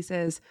that piece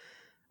is,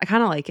 I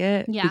kind of like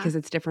it because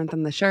it's different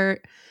than the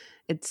shirt.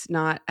 It's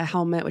not a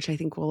helmet, which I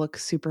think will look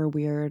super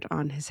weird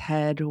on his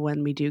head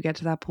when we do get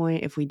to that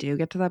point. If we do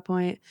get to that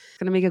point, it's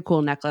going to make a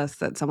cool necklace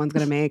that someone's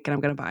going to make and I'm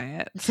going to buy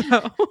it.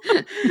 So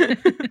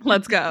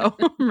let's go.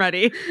 I'm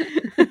ready.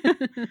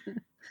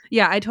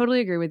 Yeah, I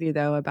totally agree with you,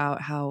 though,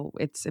 about how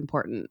it's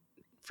important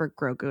for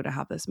Grogu to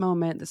have this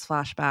moment, this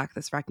flashback,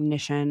 this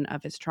recognition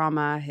of his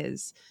trauma,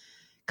 his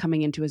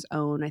coming into his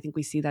own. I think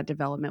we see that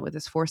development with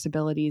his Force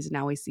abilities.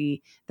 Now we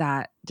see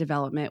that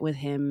development with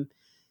him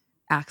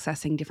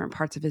accessing different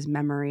parts of his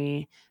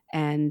memory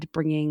and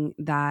bringing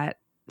that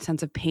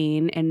sense of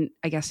pain and,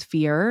 I guess,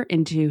 fear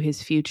into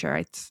his future.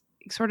 It's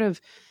sort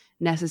of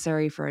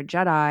necessary for a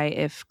Jedi,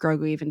 if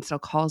Grogu even still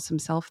calls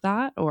himself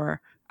that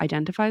or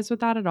identifies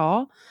with that at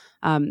all.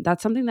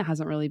 That's something that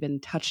hasn't really been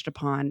touched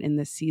upon in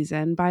this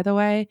season, by the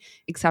way,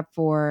 except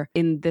for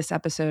in this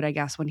episode, I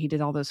guess, when he did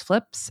all those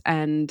flips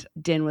and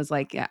Din was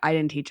like, yeah, I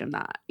didn't teach him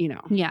that, you know.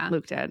 Yeah.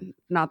 Luke did.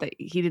 Not that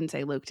he didn't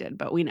say Luke did,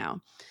 but we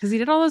know. Because he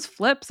did all those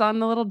flips on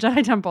the little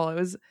Jedi temple.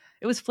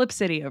 It was Flip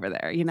City over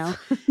there, you know?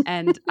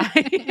 And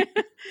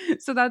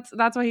so that's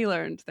what he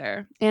learned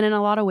there. And in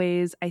a lot of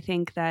ways, I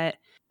think that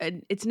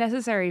it's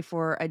necessary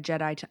for a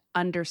Jedi to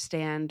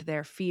understand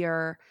their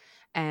fear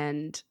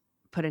and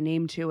put a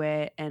name to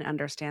it and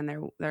understand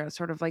their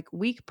sort of like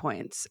weak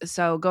points.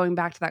 So going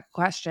back to that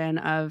question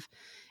of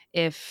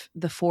if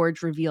the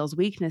Forge reveals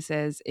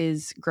weaknesses,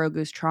 is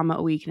Grogu's trauma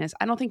a weakness?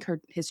 I don't think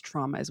his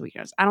trauma is a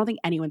weakness. I don't think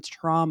anyone's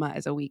trauma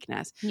is a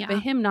weakness. Yeah. But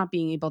him not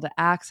being able to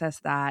access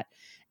that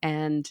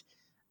and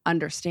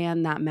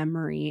understand that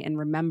memory and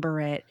remember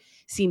it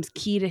seems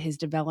key to his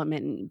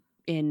development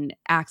in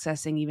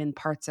accessing even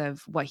parts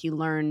of what he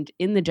learned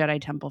in the Jedi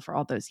Temple for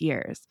all those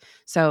years.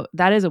 So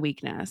that is a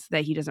weakness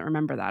that he doesn't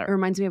remember that. It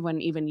reminds me of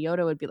when even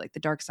Yoda would be like, the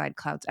dark side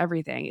clouds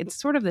everything. It's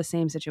sort of the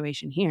same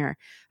situation here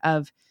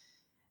of,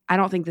 I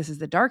don't think this is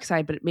the dark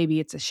side, but maybe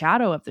it's a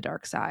shadow of the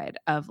dark side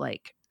of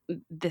like,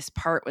 this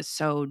part was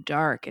so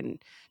dark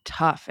and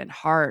tough and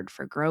hard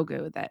for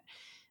Grogu that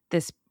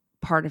this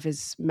part of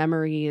his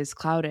memory is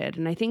clouded.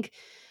 And I think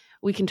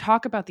we can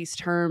talk about these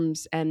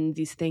terms and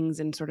these things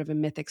in sort of a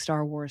mythic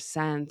Star Wars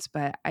sense,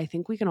 but I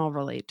think we can all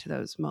relate to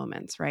those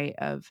moments, right?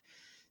 Of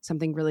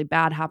something really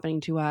bad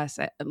happening to us.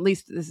 At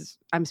least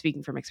I'm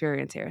speaking from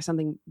experience here,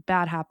 something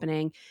bad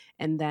happening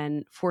and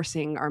then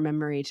forcing our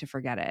memory to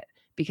forget it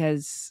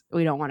because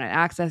we don't want to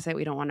access it.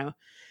 We don't want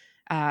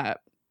to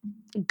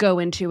go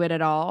into it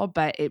at all,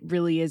 but it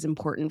really is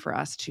important for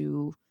us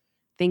to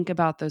think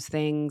about those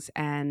things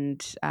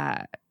and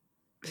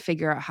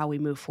figure out how we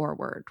move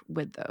forward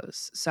with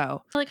those.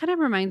 So Well, it kind of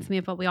reminds me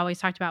of what we always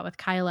talked about with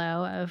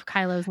Kylo, of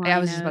Kylo's line I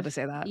was just about to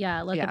say that.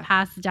 Yeah, let the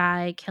past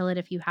die, kill it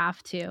if you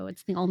have to.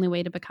 It's the only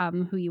way to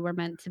become who you were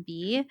meant to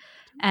be.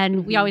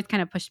 And we always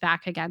kind of push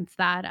back against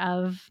that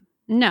of,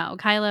 no,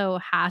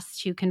 Kylo has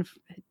to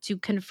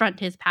confront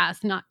his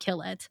past, not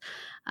kill it,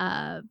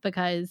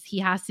 because he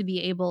has to be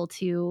able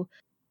to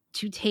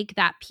take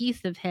that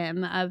piece of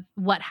him, of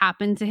what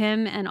happened to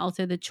him and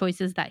also the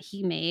choices that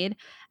he made,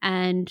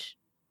 and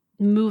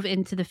move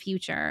into the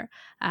future.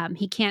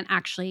 He can't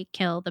actually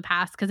kill the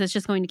past because it's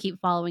just going to keep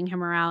following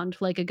him around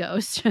like a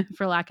ghost,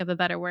 for lack of a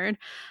better word.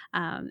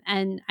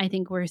 And I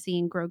think we're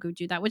seeing Grogu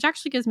do that, which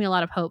actually gives me a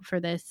lot of hope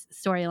for this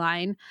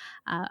storyline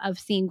of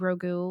seeing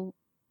Grogu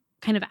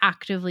kind of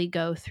actively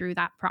go through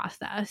that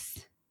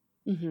process.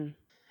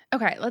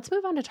 Okay, let's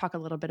move on to talk a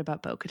little bit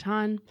about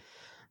Bo-Katan.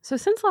 So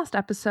since last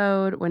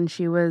episode, when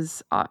she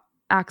was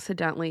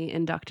accidentally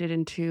inducted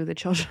into the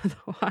Children of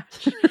the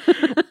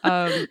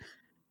Watch,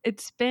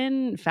 it's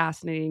been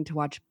fascinating to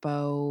watch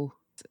Bo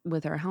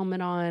with her helmet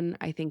on.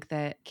 I think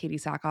that Katie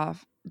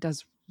Sackhoff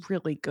does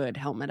really good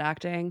helmet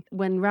acting.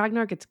 When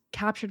Ragnar gets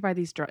captured by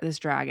this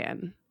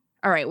dragon,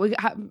 all right,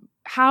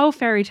 how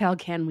fairy tale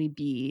can we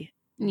be?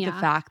 The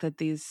fact that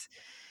these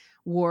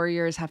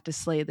warriors have to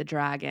slay the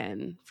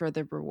dragon for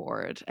the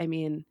reward. I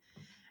mean,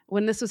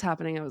 when this was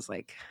happening, I was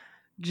like,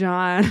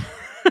 John,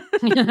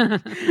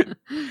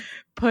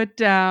 put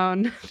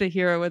down the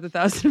hero with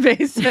 1,000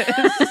 faces.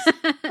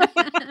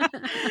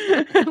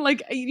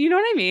 Like, you know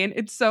what I mean?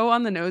 It's so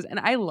on the nose and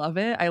I love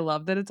it. I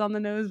love that it's on the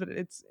nose, but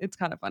it's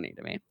kind of funny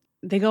to me.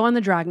 They go on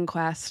the dragon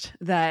quest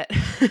that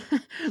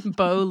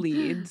Bo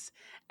leads,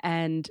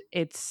 and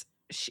it's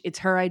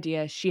her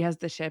idea. She has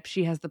the ship.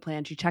 She has the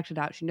plan. She checked it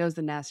out. She knows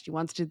the nest. She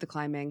wants to do the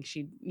climbing.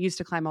 She used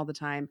to climb all the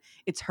time.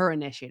 It's her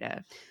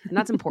initiative, and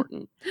that's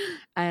important.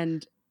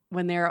 And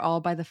when they're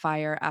all by the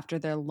fire after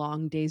their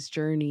long day's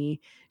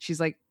journey, she's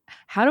like,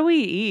 how do we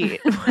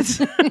eat? What's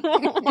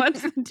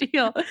the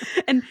deal?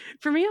 And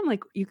for me, I'm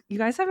like, you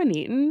guys haven't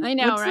eaten? I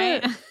know,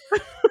 right?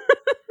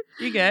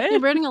 You good? You're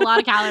burning a lot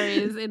of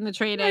calories in the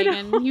trading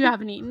and you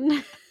haven't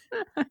eaten.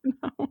 I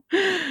know.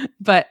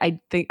 But I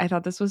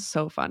thought this was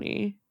so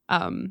funny.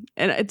 And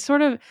it's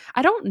sort of,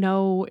 I don't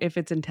know if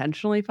it's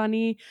intentionally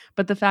funny,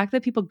 but the fact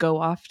that people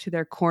go off to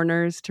their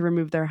corners to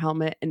remove their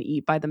helmet and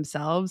eat by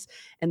themselves,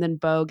 and then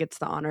Bo gets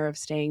the honor of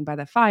staying by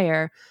the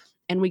fire,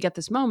 and we get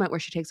this moment where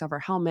she takes off her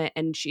helmet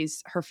and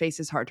her face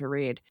is hard to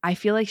read. I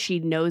feel like she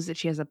knows that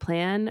she has a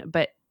plan,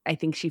 but I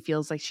think she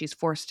feels like she's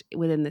forced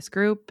within this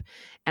group.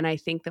 And I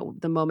think that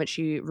the moment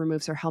she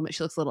removes her helmet,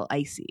 she looks a little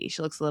icy.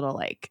 She looks a little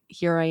like,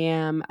 here I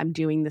am. I'm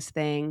doing this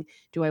thing.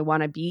 Do I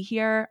want to be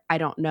here? I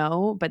don't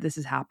know, but this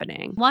is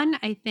happening. One,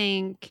 I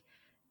think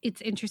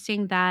it's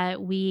interesting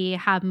that we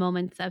have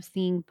moments of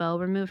seeing Bo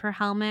remove her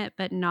helmet,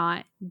 but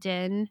not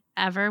Din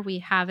ever. We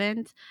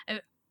haven't.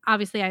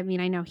 Obviously, I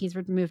mean, I know he's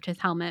removed his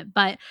helmet,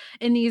 but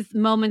in these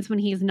moments when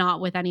he's not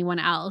with anyone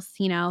else,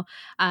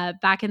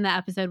 back in the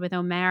episode with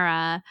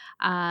Omera,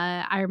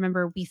 I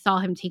remember we saw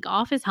him take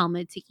off his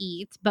helmet to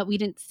eat, but we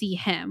didn't see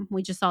him.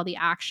 We just saw the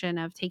action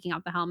of taking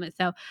off the helmet.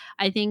 So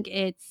I think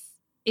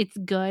it's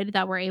good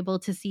that we're able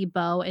to see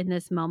Bo in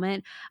this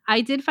moment. I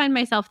did find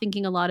myself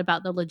thinking a lot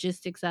about the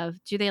logistics of,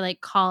 do they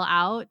like call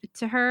out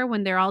to her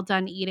when they're all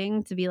done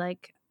eating to be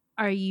like,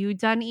 are you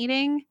done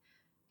eating?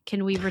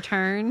 Can we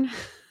return?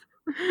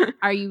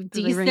 Are you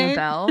decent? They ring a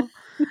bell?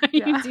 Are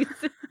you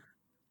decent?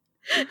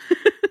 Oh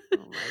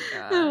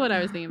my God. What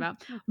I was thinking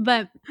about.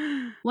 But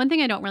one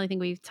thing I don't really think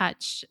we've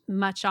touched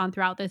much on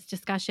throughout this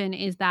discussion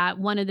is that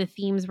one of the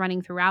themes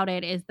running throughout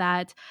it is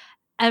that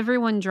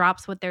everyone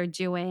drops what they're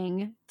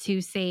doing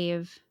to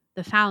save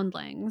the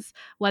Foundlings,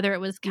 whether it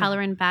was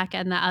Kelleran Beck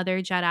and the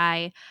other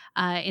Jedi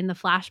in the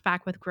flashback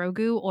with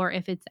Grogu, or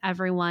if it's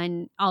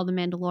everyone, all the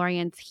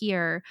Mandalorians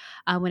here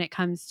when it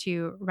comes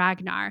to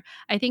Ragnar.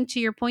 I think to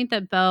your point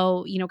that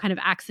Bo, kind of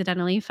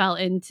accidentally fell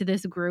into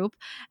this group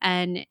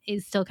and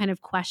is still kind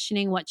of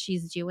questioning what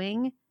she's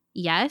doing.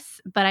 Yes,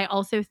 but I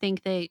also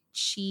think that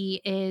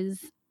she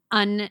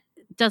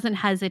doesn't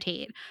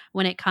hesitate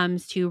when it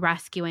comes to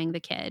rescuing the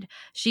kid.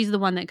 She's the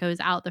one that goes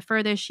out the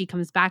furthest. She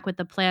comes back with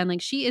the plan.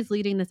 Like, she is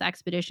leading this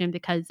expedition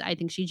because I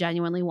think she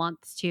genuinely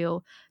wants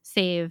to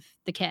save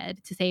the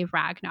kid, to save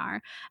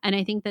Ragnar. And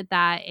I think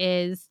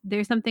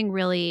there's something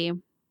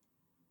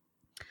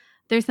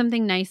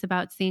nice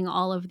about seeing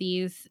all of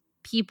these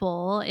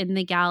people in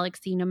the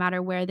galaxy, no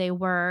matter where they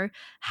were,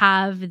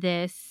 have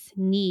this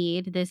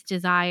need, this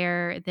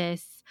desire,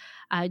 this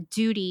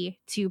duty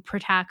to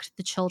protect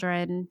the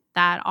children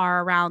that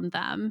are around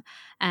them.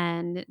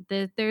 And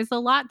there's a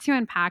lot to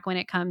unpack when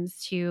it comes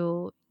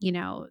to,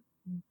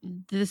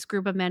 this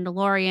group of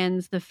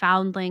Mandalorians, the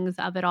foundlings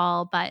of it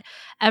all. But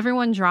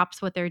everyone drops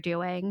what they're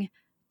doing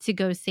to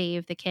go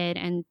save the kid,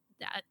 and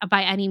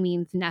by any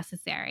means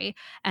necessary.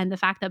 And the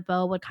fact that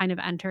Bo would kind of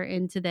enter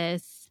into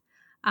this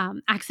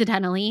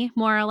accidentally,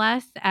 more or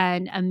less,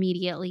 and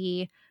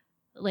immediately,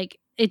 like,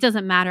 it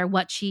doesn't matter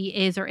what she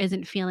is or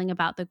isn't feeling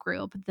about the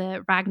group.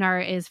 The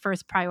Ragnar is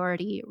first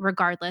priority,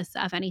 regardless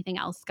of anything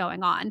else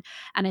going on.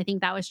 And I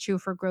think that was true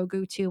for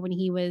Grogu too, when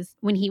he was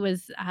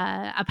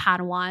a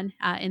Padawan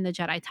in the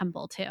Jedi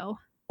Temple too.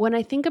 When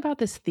I think about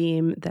this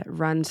theme that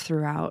runs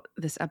throughout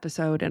this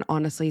episode and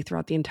honestly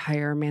throughout the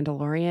entire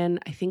Mandalorian,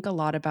 I think a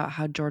lot about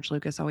how George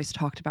Lucas always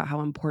talked about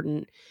how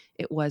important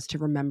it was to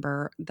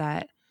remember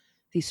that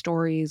these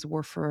stories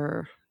were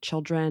for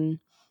children,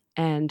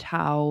 and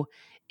how,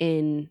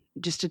 in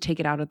just to take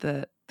it out of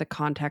the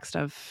context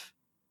of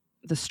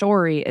the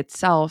story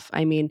itself,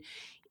 I mean,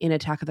 in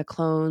Attack of the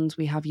Clones,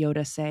 we have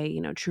Yoda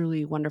say,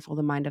 truly wonderful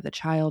the mind of the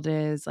child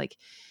is. Like,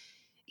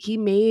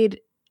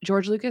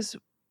 George Lucas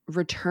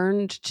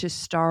returned to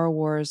Star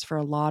Wars for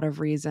a lot of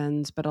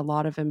reasons, but a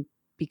lot of him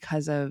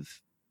because of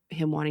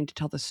him wanting to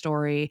tell the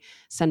story,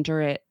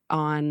 center it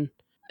on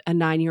a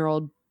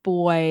 9-year-old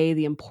boy,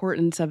 the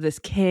importance of this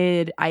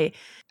kid.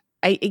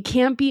 It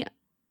can't be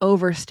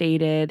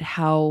overstated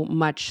how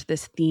much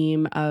this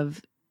theme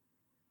of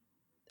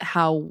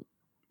how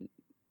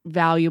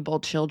valuable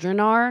children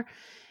are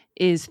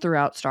is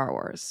throughout Star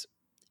Wars.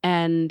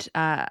 And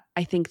I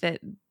think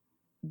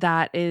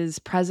that is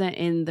present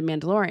in The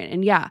Mandalorian.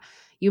 And yeah,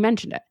 you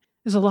mentioned it.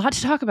 There's a lot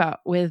to talk about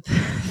with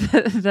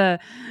the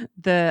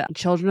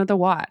Children of the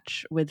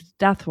Watch, with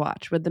Death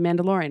Watch, with The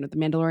Mandalorian, with the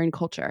Mandalorian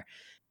culture.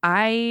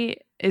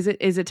 Is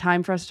it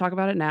time for us to talk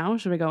about it now?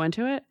 Should we go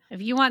into it?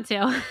 If you want to.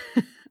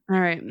 All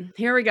right,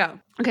 here we go.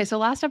 Okay, so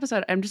last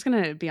episode, I'm just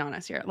going to be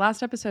honest here.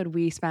 Last episode,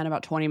 we spent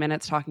about 20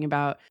 minutes talking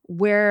about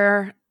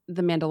where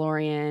The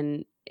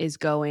Mandalorian is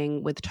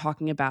going with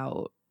talking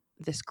about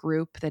this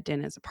group that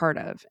Din is a part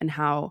of and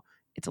how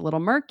it's a little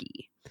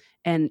murky.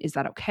 And is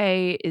that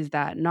okay? Is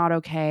that not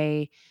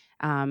okay?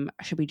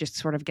 Should we just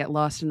sort of get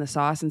lost in the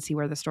sauce and see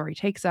where the story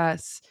takes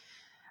us?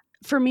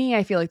 For me,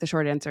 I feel like the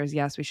short answer is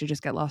yes, we should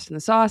just get lost in the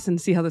sauce and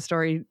see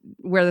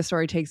where the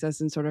story takes us,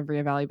 and sort of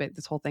reevaluate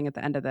this whole thing at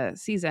the end of the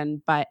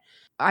season. But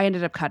I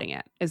ended up cutting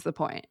it, is the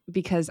point,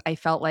 because I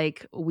felt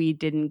like we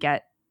didn't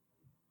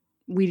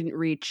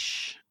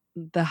reach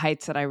the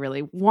heights that I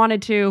really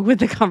wanted to with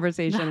the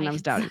conversation, and I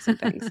was doubting some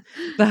things.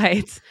 The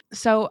heights.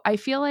 So I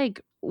feel like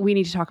we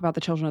need to talk about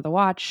the Children of the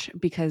Watch,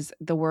 because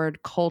the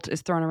word cult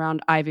is thrown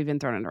around. I've even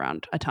thrown it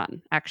around a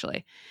ton,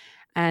 actually.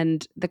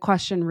 And the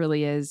question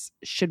really is,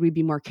 should we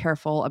be more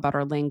careful about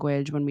our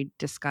language when we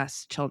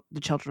discuss the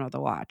Children of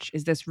the Watch?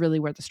 Is this really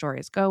where the story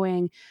is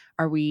going?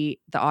 Are we,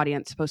 the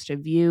audience, supposed to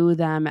view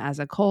them as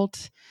a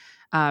cult?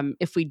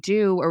 If we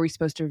do, are we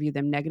supposed to view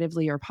them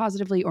negatively or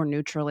positively or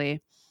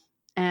neutrally?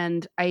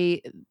 And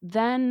I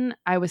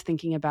was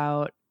thinking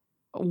about,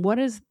 what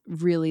is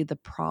really the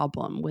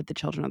problem with the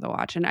Children of the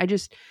Watch? And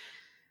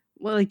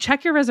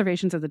check your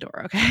reservations at the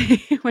door,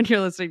 okay? When you're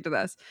listening to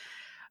this.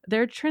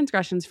 Their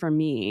transgressions for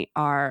me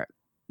are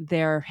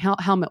their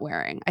helmet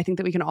wearing. I think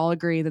that we can all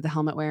agree that the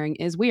helmet wearing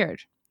is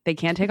weird. They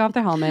can't take off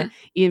their helmet.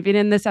 Even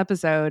in this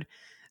episode,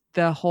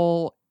 the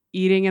whole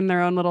eating in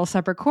their own little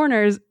separate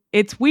corners,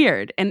 it's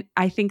weird. And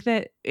I think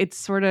that it's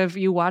sort of,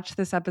 you watch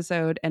this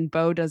episode and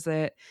Bo does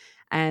it,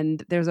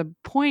 and there's a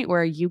point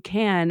where you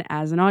can,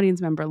 as an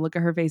audience member, look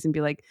at her face and be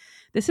like,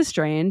 this is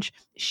strange.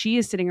 She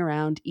is sitting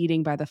around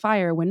eating by the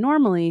fire, when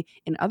normally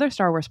in other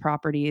Star Wars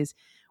properties,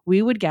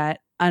 we would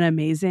get an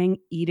amazing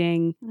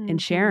eating and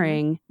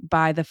sharing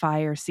by the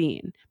fire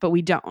scene, but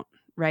we don't,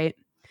 right?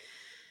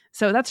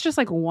 So that's just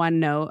like one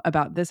note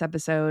about this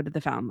episode,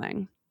 The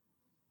Foundling.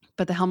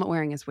 But the helmet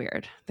wearing is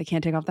weird. They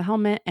can't take off the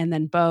helmet, and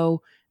then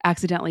Bo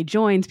accidentally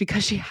joins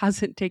because she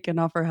hasn't taken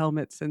off her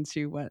helmet since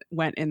she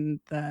went in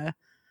the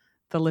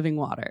living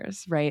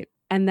waters, right?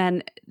 And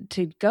then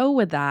to go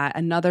with that,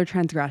 another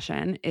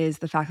transgression is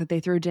the fact that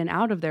they threw Din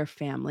out of their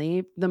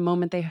family the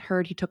moment they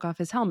heard he took off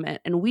his helmet.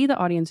 And we, the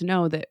audience,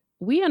 know that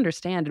we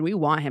understand and we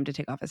want him to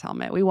take off his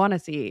helmet. We want to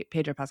see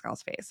Pedro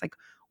Pascal's face. Like,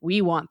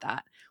 we want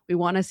that. We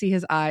want to see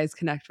his eyes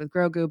connect with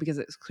Grogu because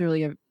it's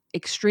clearly a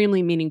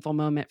extremely meaningful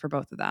moment for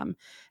both of them,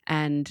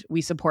 and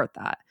we support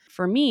that.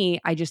 For me,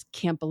 I just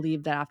can't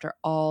believe that after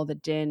all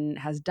that Din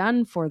has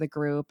done for the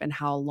group and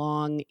how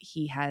long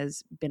he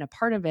has been a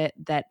part of it,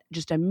 that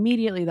just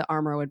immediately the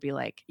armor would be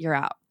like, you're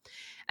out.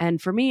 And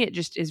for me, it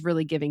just is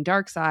really giving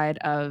dark side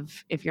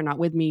of, if you're not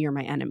with me, you're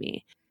my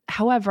enemy.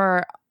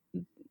 However,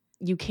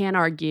 you can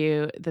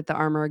argue that the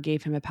armor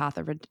gave him a path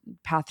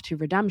to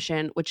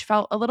redemption, which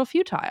felt a little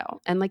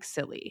futile and like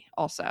silly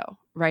also,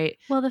 right?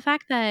 Well, the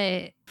fact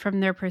that from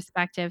their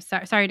perspective,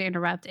 sorry to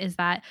interrupt, is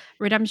that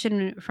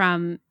redemption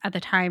at the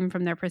time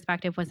from their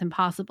perspective was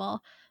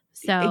impossible.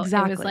 So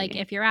Exactly. It was like,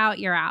 if you're out,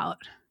 you're out.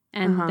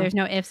 And there's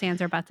no ifs,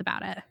 ands, or buts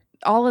about it.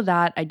 All of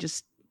that I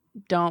just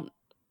don't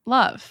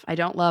love. I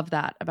don't love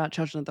that about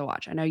Children of the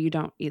Watch. I know you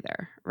don't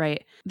either,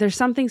 right? There's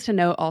some things to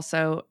note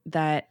also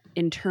that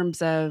in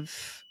terms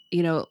of,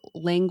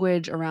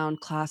 language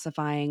around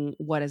classifying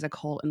what is a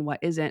cult and what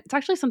isn't. It's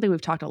actually something we've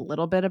talked a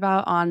little bit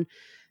about on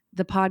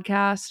the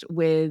podcast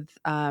with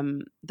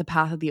the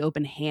Path of the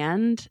Open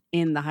Hand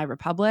in the High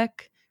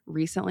Republic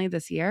recently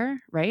this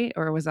year, right?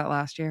 Or was that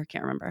last year? I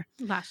can't remember.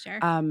 Last year.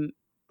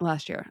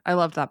 Last year. I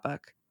loved that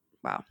book.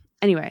 Wow.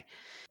 Anyway,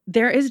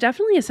 there is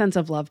definitely a sense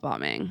of love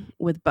bombing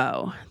with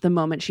Bo the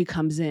moment she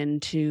comes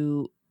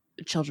into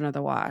Children of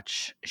the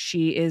Watch.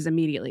 She is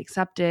immediately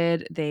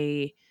accepted.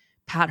 They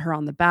pat her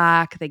on the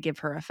back. They give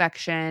her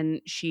affection.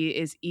 She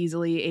is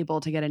easily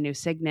able to get a new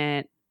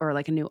signet or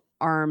like a new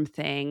arm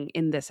thing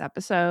in this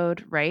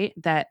episode, right?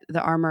 That the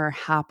armor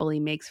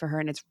happily makes for her.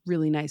 And it's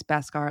really nice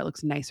Beskar. It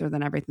looks nicer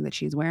than everything that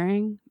she's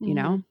wearing,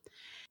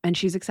 and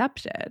she's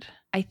accepted.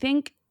 I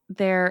think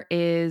there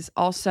is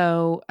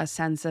also a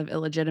sense of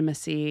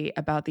illegitimacy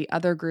about the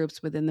other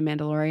groups within the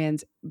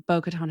Mandalorians.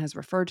 Bo-Katan has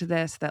referred to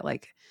this, that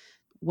like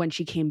when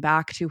she came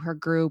back to her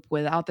group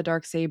without the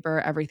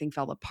Darksaber, everything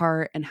fell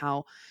apart, and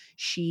how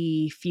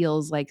she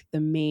feels like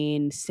the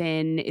main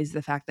sin is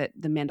the fact that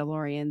the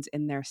Mandalorians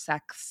in their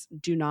sects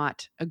do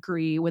not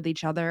agree with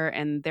each other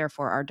and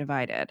therefore are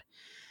divided.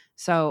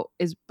 So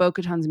is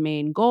Bo-Katan's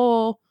main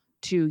goal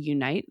to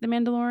unite the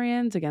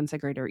Mandalorians against a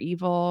greater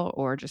evil,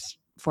 or just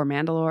for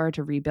Mandalore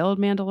to rebuild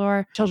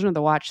Mandalore? Children of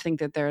the Watch think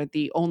that they're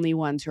the only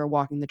ones who are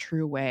walking the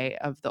true way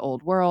of the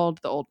old world,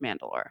 the old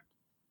Mandalore.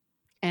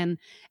 And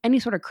any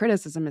sort of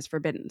criticism is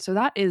forbidden. So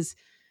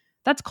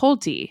that's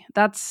culty.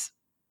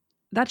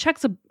 That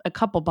checks a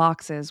couple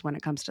boxes when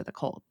it comes to the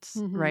cults,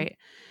 right?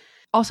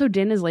 Also,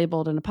 Din is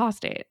labeled an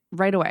apostate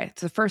right away.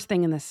 It's the first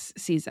thing in this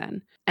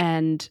season.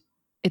 And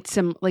it's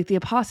like the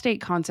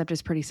apostate concept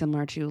is pretty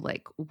similar to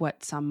like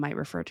what some might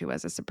refer to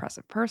as a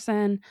suppressive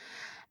person.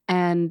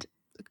 And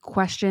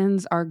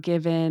questions are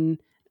given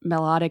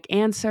melodic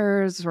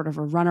answers, sort of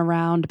a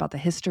runaround about the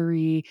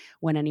history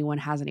when anyone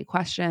has any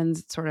questions.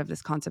 It's sort of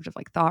this concept of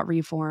like thought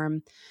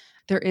reform.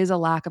 There is a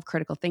lack of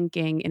critical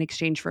thinking in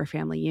exchange for a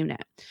family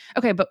unit.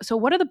 Okay, but so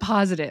what are the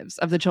positives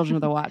of the Children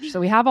of the Watch? So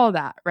we have all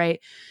that,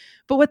 right?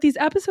 But what these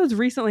episodes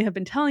recently have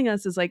been telling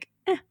us is like,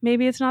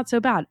 maybe it's not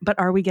so bad, but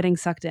are we getting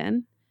sucked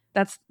in?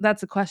 That's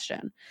a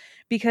question.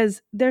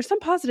 Because there's some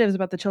positives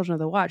about the Children of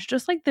the Watch,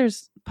 just like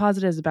there's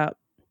positives about,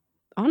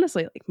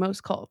 honestly, like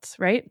most cults,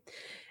 right?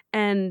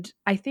 And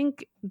I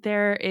think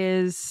there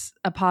is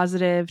a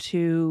positive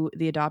to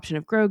the adoption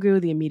of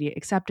Grogu, the immediate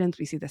acceptance.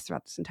 We see this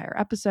throughout this entire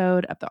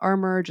episode of the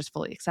armor, just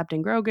fully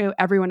accepting Grogu,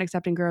 everyone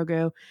accepting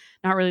Grogu,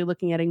 not really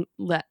looking at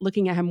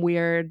him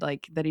weird,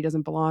 like that he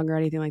doesn't belong or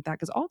anything like that.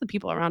 Because all the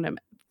people around him,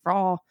 for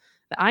all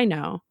that I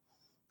know,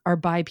 are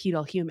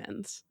bipedal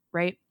humans,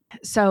 right?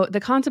 So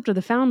the concept of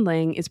the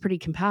Foundling is pretty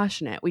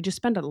compassionate. We just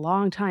spend a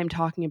long time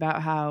talking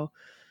about how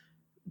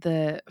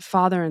the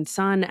father and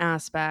son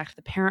aspect,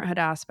 the parenthood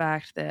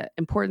aspect, the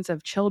importance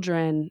of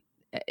children.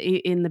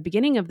 In the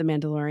beginning of The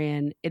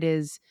Mandalorian, it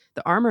is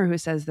the armor who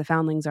says the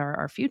Foundlings are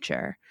our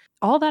future.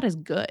 All that is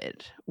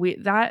good.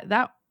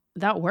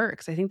 That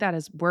works. I think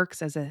that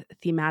works as a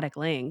thematic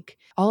link.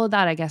 All of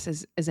that, I guess,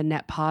 is a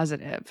net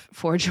positive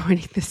for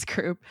joining this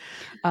group.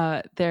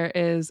 There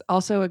is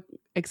also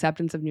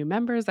acceptance of new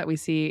members that we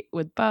see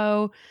with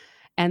Bo.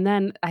 And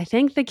then I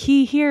think the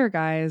key here,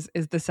 guys,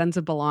 is the sense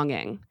of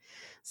belonging.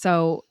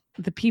 So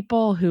the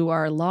people who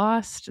are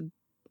lost,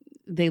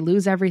 they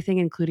lose everything,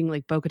 including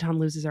like Bo-Katan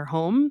loses her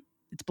home.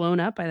 It's blown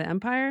up by the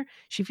Empire.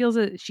 She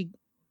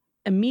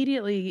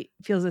immediately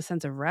feels a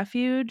sense of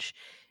refuge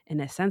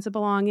and a sense of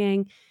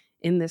belonging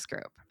in this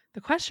group.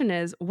 The question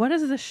is, what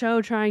is the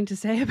show trying to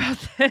say about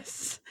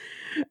this?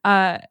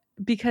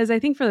 Because I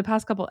think for the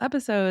past couple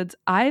episodes,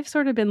 I've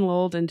sort of been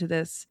lulled into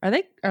this. Are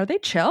they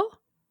chill?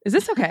 Is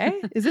this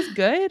okay? Is this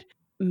good?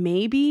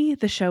 Maybe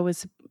the show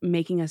is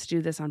making us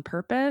do this on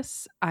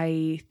purpose.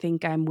 I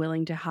think I'm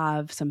willing to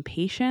have some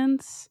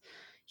patience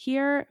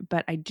here,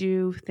 but I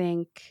do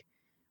think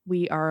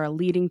we are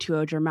leading to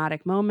a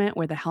dramatic moment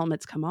where the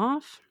helmets come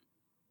off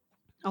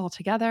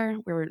altogether.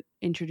 We're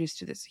introduced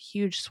to this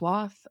huge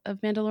swath of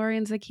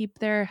Mandalorians that keep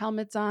their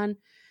helmets on.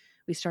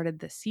 We started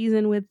the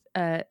season with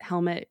a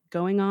helmet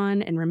going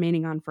on and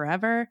remaining on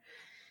forever.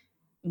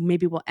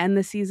 Maybe we'll end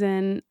the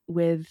season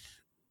with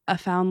a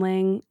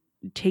foundling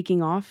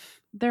taking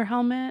off their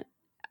helmet.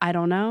 I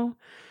don't know.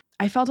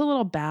 I felt a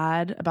little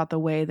bad about the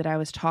way that I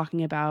was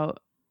talking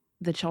about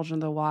the Children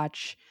of the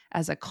Watch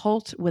as a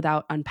cult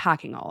without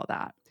unpacking all of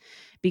that,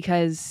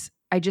 because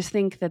I just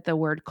think that the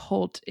word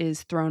cult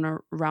is thrown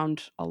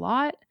around a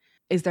lot.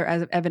 Is there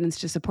evidence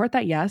to support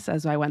that? Yes,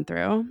 as I went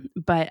through.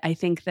 But I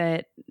think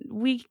that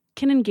we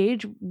can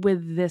engage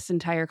with this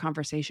entire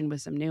conversation with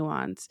some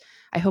nuance.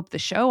 I hope the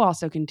show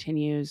also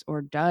continues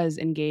or does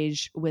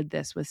engage with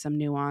this with some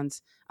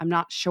nuance. I'm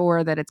not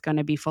sure that it's going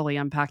to be fully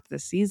unpacked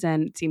this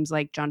season. It seems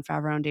like Jon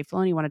Favreau and Dave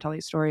Filoni want to tell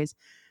these stories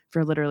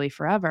for literally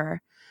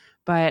forever.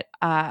 But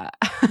I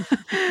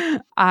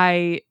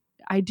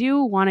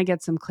do want to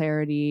get some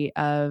clarity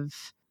of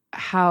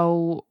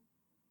how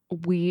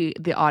we,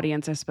 the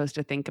audience, are supposed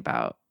to think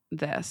about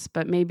this.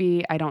 But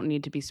maybe I don't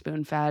need to be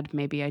spoon-fed.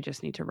 Maybe I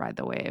just need to ride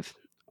the wave.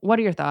 What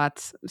are your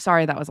thoughts?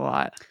 Sorry, that was a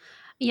lot.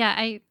 Yeah,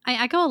 I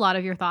echo a lot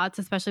of your thoughts,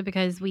 especially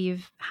because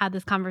we've had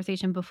this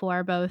conversation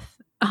before,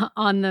 both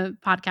on the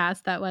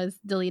podcast that was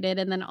deleted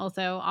and then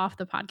also off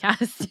the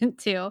podcast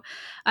too.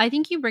 I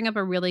think you bring up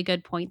a really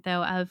good point,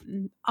 though, of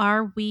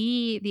are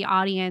we, the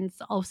audience,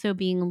 also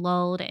being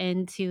lulled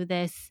into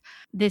this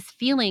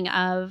feeling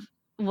of,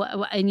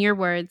 in your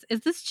words,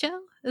 is this chill?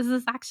 Is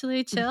this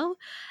actually chill?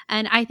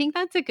 And I think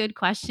that's a good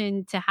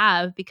question to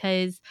have,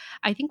 because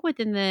I think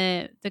within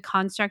the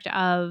construct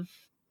of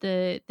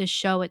the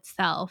show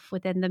itself,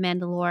 within the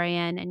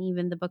Mandalorian and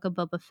even the Book of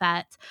Boba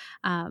Fett,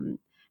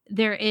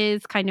 there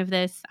is kind of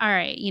this, all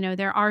right,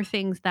 there are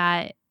things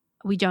that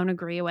we don't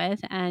agree with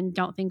and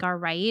don't think are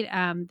right,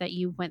 that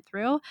you went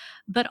through.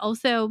 But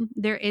also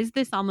there is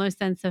this almost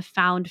sense of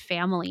found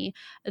family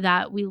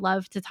that we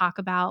love to talk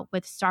about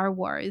with Star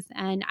Wars.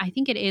 And I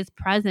think it is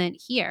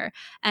present here.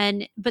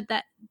 But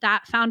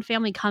that found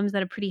family comes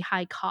at a pretty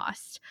high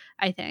cost,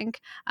 I think,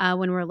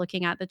 when we're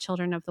looking at the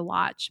Children of the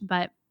Watch.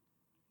 But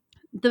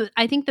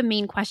I think the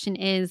main question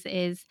is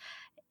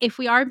if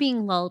we are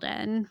being lulled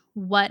in,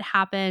 what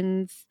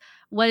happens?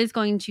 What is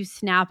going to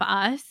snap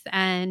us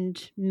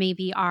and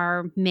maybe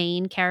our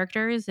main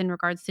characters in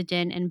regards to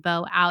Din and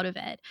Bo out of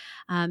it?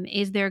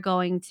 Is there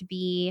going to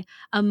be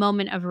a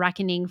moment of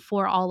reckoning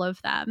for all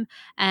of them?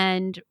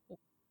 And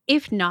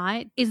if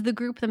not, is the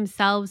group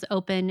themselves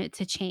open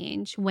to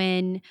change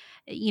when,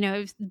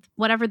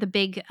 whatever the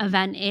big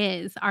event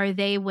is, are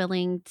they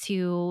willing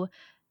to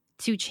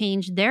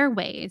change their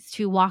ways,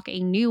 to walk a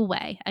new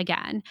way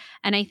again?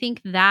 And I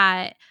think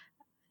that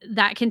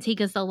can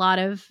take us a lot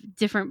of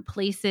different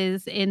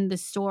places in the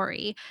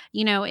story.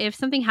 If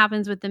something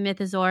happens with the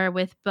Mythosaur,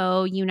 with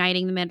Bo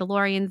uniting the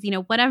Mandalorians,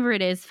 whatever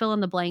it is, fill in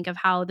the blank of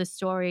how the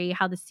story,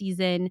 how the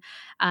season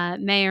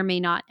may or may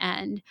not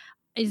end.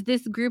 Is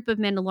this group of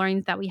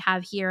Mandalorians that we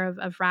have here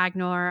of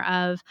Ragnar,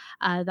 of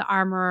the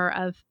Armorer,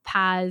 of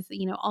Paz,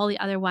 all the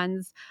other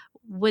ones,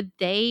 would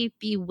they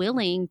be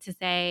willing to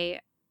say,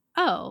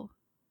 oh,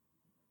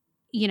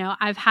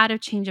 I've had a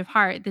change of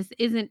heart. This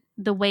isn't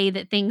the way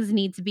that things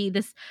need to be.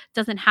 This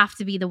doesn't have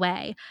to be the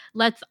way.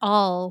 Let's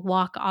all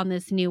walk on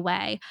this new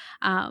way.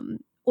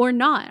 Or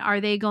not?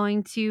 Are they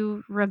going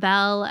to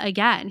rebel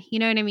again? You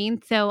know what I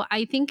mean? So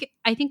I think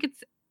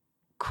it's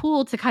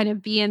cool to kind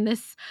of be in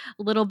this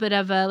little bit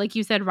of a, like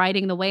you said,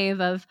 riding the wave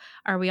of,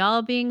 are we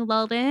all being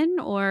lulled in,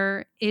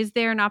 or is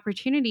there an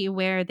opportunity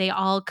where they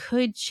all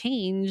could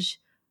change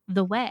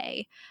the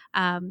way?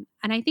 And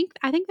I think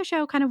the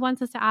show kind of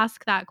wants us to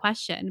ask that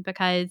question,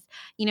 because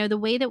the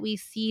way that we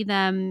see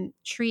them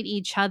treat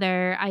each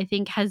other, I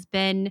think, has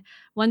been,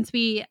 once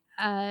we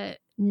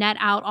net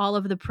out all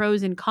of the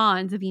pros and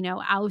cons of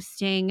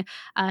ousting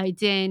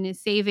Din,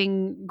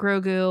 saving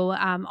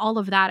Grogu, all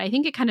of that, I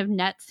think it kind of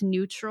nets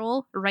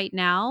neutral right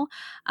now.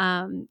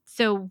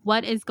 So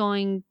what is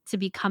going to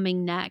be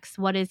coming next?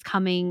 What is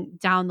coming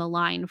down the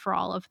line for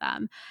all of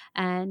them?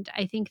 And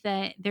I think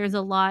that there's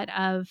a lot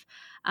of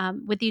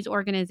with these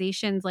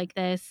organizations like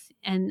this,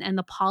 and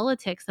the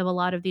politics of a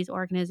lot of these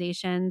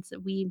organizations,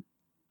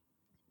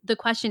 the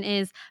question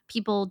is,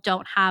 people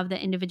don't have the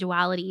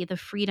individuality, the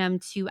freedom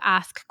to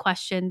ask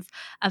questions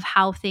of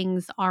how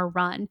things are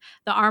run.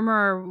 The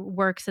Armorer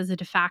works as a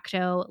de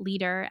facto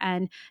leader,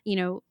 and,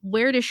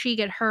 where does she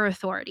get her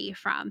authority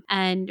from?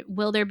 And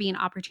will there be an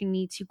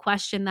opportunity to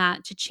question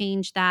that, to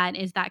change that?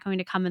 Is that going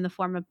to come in the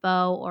form of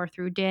Bo or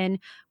through Din?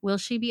 Will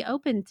she be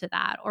open to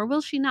that, or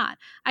will she not?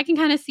 I can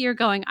kind of see her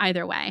going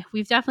either way.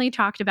 We've definitely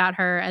talked about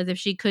her as if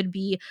she could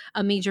be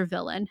a major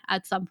villain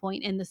at some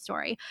point in the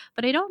story,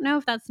 but I don't know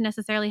if that's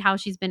necessarily how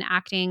she's been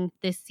acting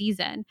this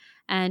season.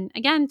 And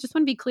again, just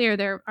want to be clear,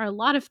 there are a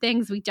lot of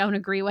things we don't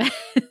agree with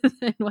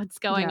in what's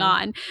going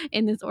on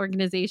in this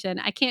organization.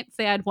 I can't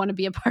say I'd want to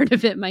be a part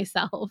of it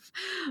myself,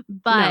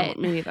 but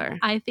no, me neither.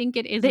 I think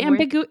it is the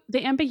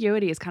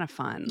ambiguity is kind of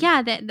fun.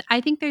 Yeah,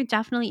 I think there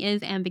definitely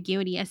is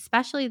ambiguity,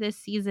 especially this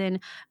season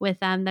with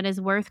them, that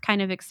is worth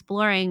kind of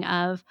exploring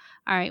of,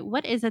 all right,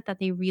 what is it that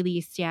they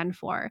really stand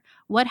for?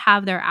 What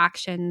have their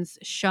actions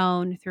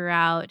shown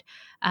throughout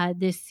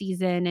this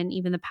season and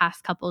even the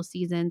past couple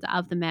seasons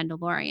of The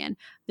Mandalorian,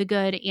 the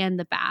good and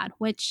the bad,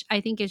 which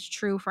I think is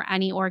true for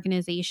any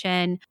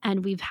organization.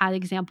 And we've had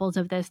examples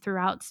of this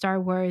throughout Star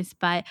Wars,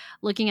 but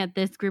looking at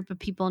this group of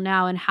people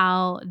now and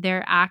how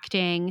they're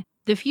acting,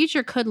 the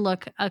future could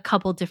look a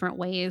couple different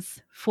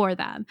ways for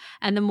them.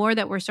 And the more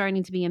that we're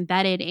starting to be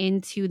embedded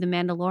into The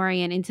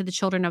Mandalorian, into the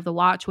Children of the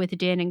Watch with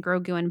Din and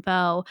Grogu and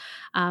Bo,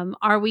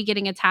 are we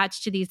getting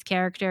attached to these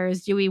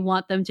characters? Do we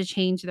want them to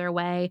change their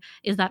way?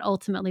 Is that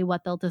ultimately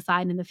what they'll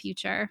decide in the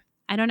future?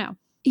 I don't know.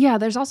 Yeah,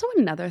 there's also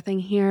another thing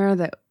here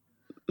that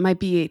might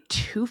be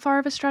too far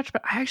of a stretch,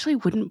 but I actually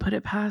wouldn't put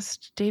it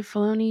past Dave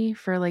Filoni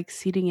for like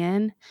seeding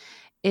in.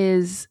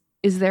 Is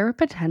there a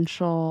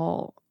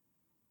potential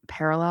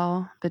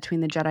parallel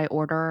between the Jedi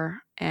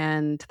Order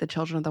and the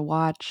Children of the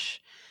Watch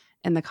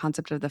and the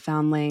concept of the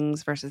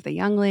Foundlings versus the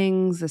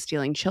Younglings, the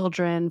stealing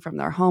children from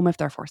their home if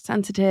they're Force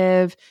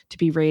sensitive to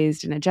be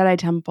raised in a Jedi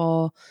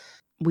temple?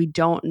 We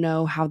don't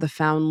know how the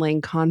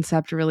Foundling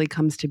concept really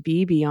comes to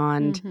be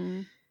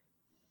beyond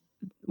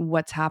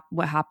what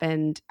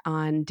happened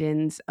on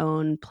Din's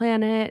own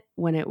planet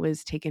when it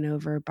was taken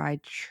over by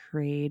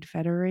Trade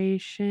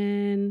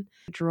Federation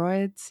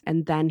droids,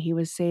 and then he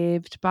was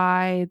saved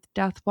by the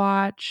Death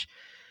Watch.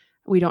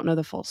 We don't know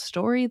the full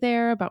story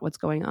there about what's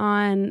going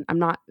on. I'm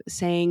not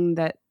saying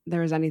that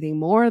there is anything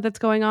more that's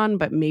going on,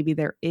 but maybe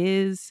there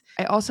is.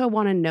 I also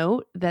want to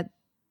note that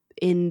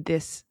in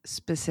this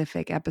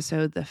specific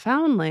episode, The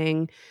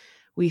Foundling,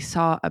 we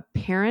saw a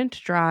parent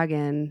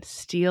dragon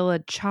steal a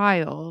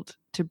child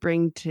to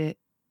bring to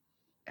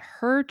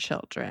her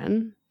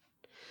children.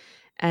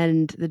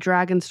 And the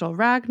dragon stole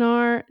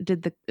Ragnar,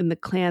 and the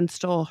clan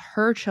stole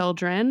her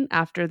children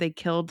after they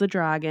killed the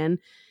dragon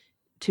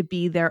to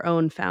be their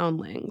own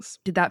foundlings.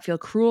 Did that feel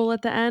cruel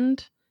at the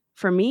end?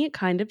 For me, it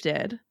kind of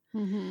did.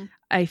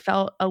 I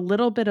felt a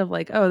little bit of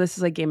like, oh, this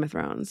is like Game of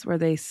Thrones, where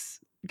they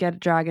get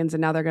dragons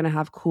and now they're going to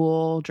have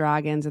cool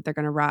dragons that they're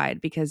going to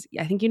ride. Because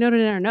I think you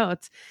noted in our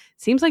notes,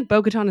 it seems like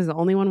Bo-Katan is the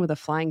only one with a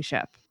flying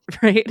ship,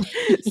 right?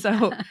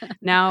 So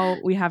now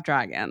we have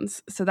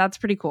dragons. So that's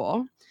pretty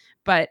cool.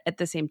 But at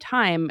the same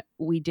time,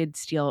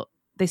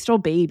 they stole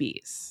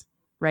babies,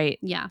 right?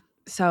 Yeah.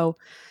 So,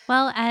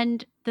 well,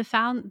 and the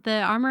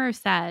armor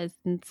says,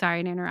 and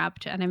sorry to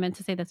interrupt, and I meant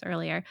to say this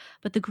earlier,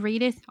 but the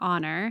greatest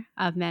honor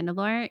of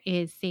Mandalore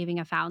is saving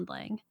a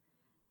foundling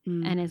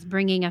and is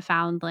bringing a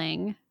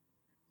foundling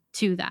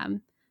to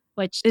them.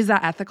 Which is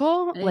that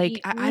ethical?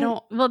 Like, I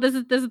don't. Well, this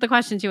is the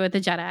question too with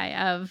the Jedi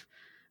of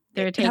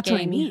they're taking that's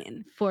what I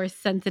mean. Force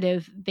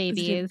sensitive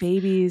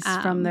babies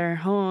from their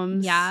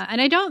homes. Yeah,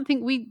 and I don't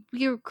think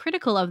we're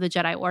critical of the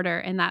Jedi Order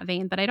in that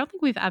vein, but I don't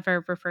think we've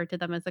ever referred to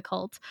them as a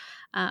cult.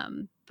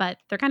 But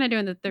they're kind of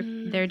doing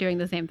they're doing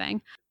the same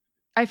thing.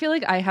 I feel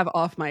like I have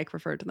off mic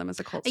referred to them as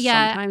a cult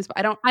sometimes, but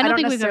I don't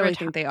think necessarily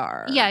think they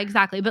are. Yeah,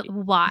 exactly. But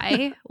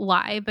why?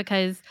 Why?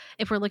 Because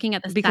if we're looking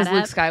at the because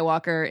setup, Luke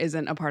Skywalker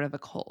isn't a part of a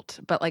cult,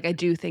 but like I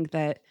do think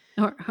that,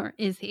 or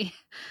is he?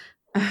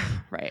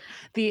 Right.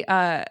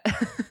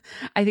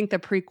 I think the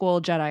prequel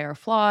Jedi are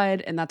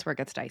flawed, and that's where it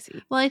gets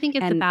dicey. Well, I think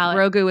it's about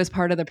Grogu is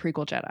part of the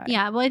prequel Jedi.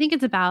 Yeah, well, I think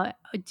it's about,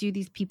 do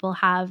these people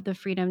have the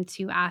freedom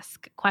to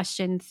ask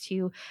questions,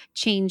 to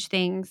change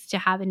things, to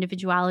have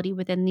individuality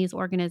within these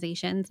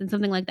organizations? And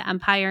something like the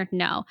Empire,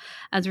 no.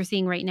 As we're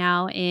seeing right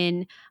now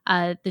in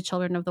the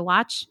Children of the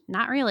Watch,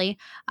 not really.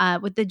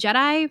 With the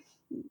Jedi,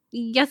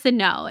 yes and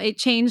no. It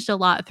changed a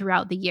lot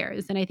throughout the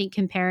years. And I think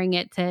comparing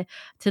it to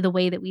the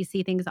way that we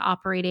see things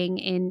operating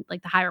in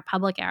like the High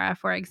Republic era,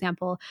 for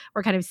example,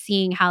 we're kind of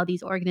seeing how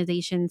these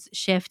organizations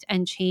shift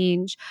and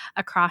change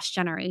across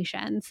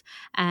generations.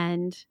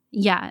 And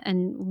yeah,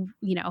 and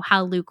you know,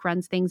 how Luke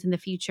runs things in the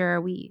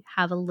future, we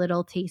have a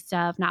little taste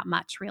of, not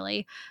much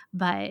really,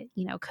 but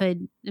you know,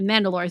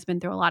 Mandalore's been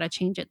through a lot of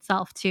change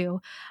itself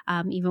too,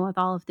 even with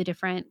all of the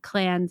different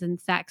clans and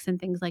sects and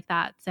things like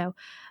that. So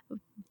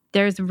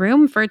there's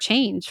room for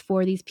change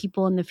for these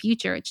people in the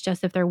future. It's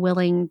just if they're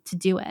willing to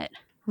do it.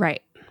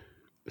 Right.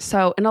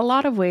 So in a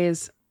lot of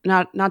ways,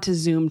 not to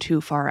zoom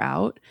too far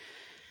out,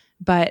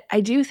 but I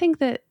do think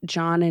that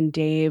John and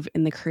Dave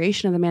in the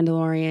creation of The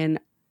Mandalorian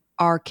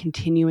are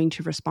continuing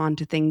to respond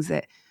to things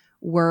that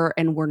were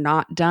and were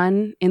not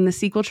done in the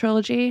sequel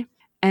trilogy.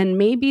 And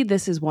maybe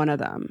this is one of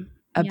them,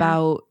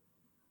 about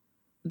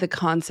the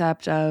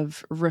concept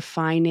of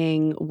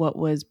refining what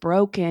was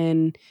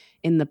broken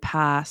in the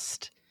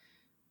past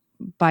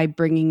by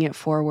bringing it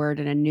forward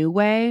in a new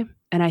way.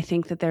 And I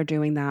think that they're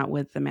doing that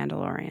with the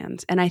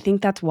Mandalorians. And I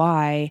think that's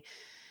why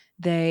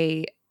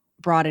they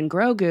brought in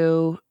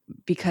Grogu,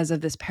 because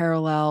of this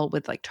parallel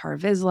with like Tar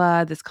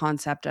Vizsla, this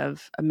concept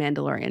of a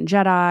Mandalorian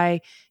Jedi.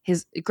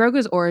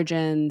 Grogu's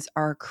origins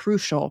are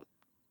crucial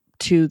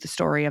to the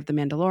story of the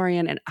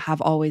Mandalorian and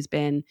have always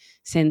been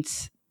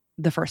since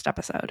the first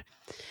episode.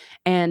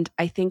 And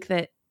I think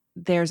that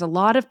there's a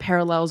lot of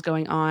parallels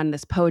going on,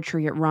 this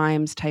poetry, it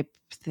rhymes type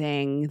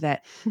thing,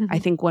 that I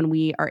think when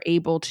we are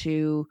able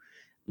to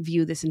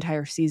view this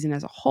entire season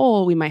as a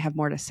whole, we might have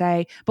more to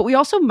say, but we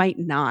also might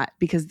not,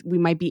 because we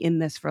might be in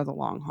this for the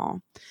long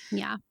haul.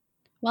 Yeah.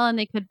 Well, and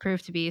they could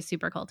prove to be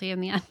super culty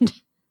in the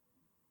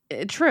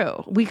end.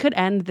 True. We could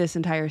end this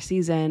entire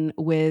season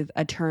with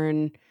a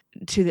turn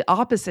to the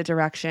opposite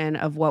direction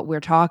of what we're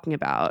talking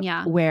about,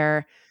 Yeah.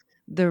 where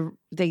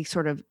they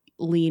sort of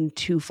lean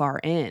too far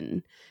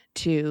in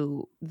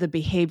to the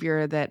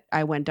behavior that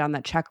I went down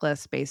that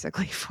checklist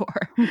basically for.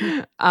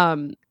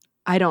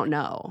 I don't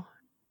know.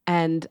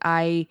 And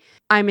I'm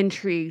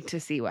intrigued to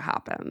see what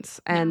happens.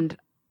 And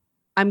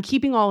I'm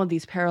keeping all of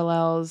these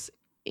parallels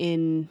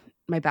in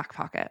my back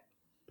pocket.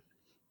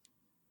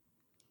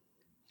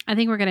 I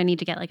think we're going to need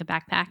to get like a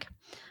backpack.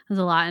 There's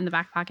a lot in the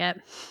back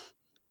pocket.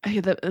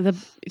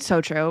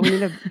 So true. We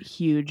need a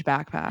huge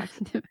backpack.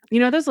 You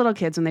know those little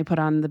kids when they put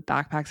on the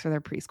backpacks for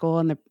their preschool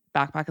and the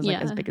backpack is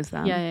like as big as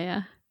them?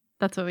 Yeah.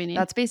 That's what we need.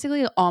 That's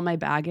basically all my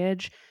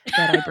baggage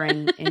that I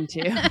bring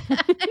into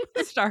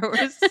the Star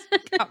Wars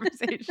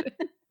conversation.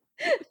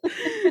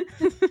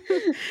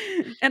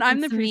 And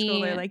I'm It's the me.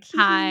 preschooler. Like,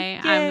 hi,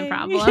 yay.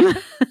 I'm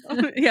the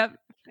problem. Yep,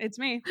 it's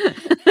me.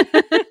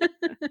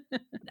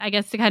 I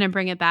guess to kind of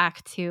bring it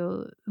back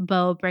to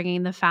Bo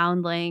bringing the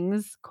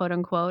foundlings, quote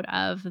unquote,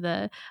 of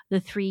the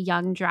 3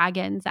 young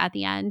dragons at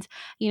the end.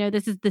 You know,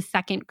 this is the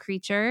second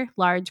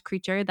large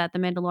creature that the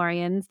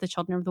Mandalorians, the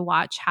Children of the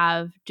Watch,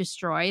 have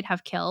destroyed,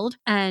 have killed.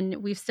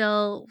 And we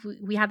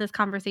had this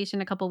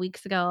conversation a couple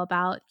weeks ago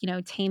about, you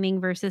know,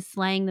 taming versus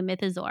slaying the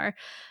mythosaur.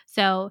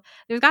 So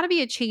there's got to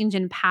be a change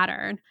in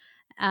pattern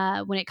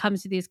when it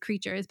comes to these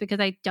creatures, because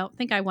I don't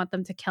think I want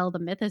them to kill the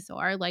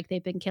mythosaur like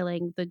they've been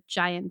killing the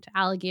giant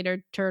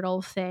alligator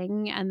turtle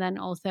thing and then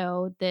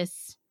also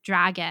this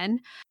dragon.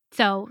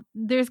 So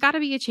there's got to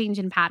be a change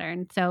in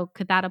pattern. So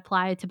could that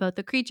apply to both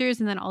the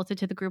creatures and then also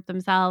to the group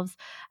themselves?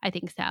 I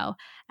think so.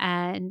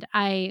 And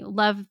I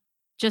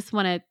just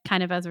want to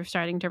kind of, as we're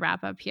starting to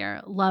wrap up here,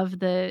 love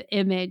the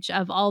image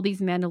of all these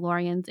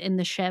Mandalorians in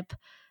the ship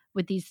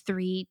with these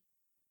 3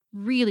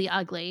 really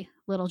ugly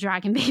little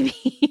dragon babies.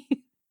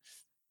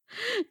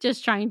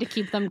 Just trying to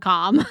keep them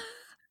calm.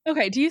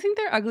 Okay, do you think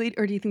they're ugly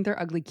or do you think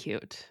they're ugly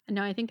cute?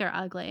 No, I think they're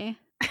ugly.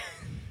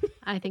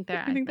 I think they're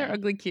ugly. I think they're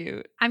ugly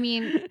cute. I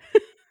mean,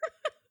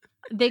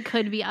 they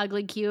could be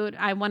ugly cute.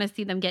 I want to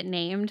see them get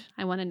named.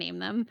 I want to name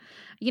them.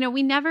 You know,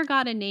 we never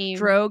got a name.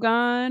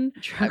 Drogon.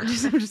 I'm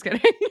just kidding.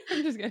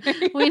 I'm just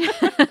kidding. We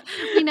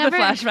never. The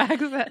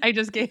flashbacks that I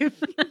just gave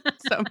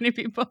so many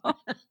people.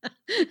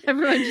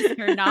 Everyone just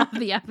turned off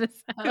the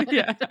episode.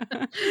 Yeah.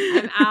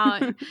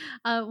 I'm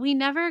out. We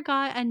never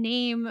got a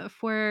name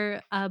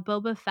for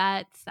Boba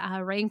Fett's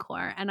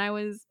Rancor, and I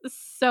was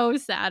so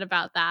sad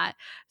about that.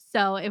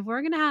 So if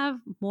we're going to have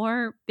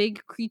more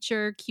big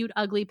creature, cute,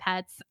 ugly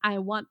pets, I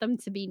want them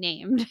to be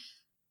named.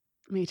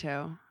 Me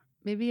too.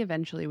 Maybe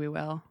eventually we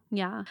will.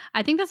 Yeah.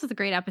 I think this was a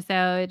great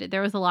episode.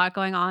 There was a lot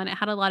going on. It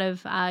had a lot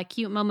of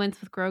cute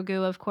moments with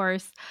Grogu, of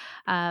course.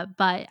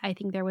 But I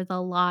think there was a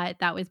lot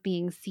that was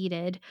being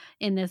seeded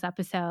in this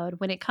episode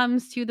when it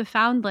comes to the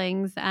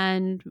foundlings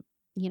and,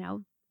 you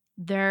know,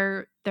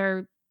 their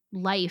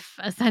life,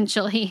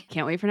 essentially.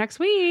 Can't wait for next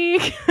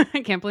week.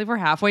 I can't believe we're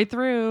halfway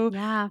through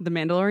The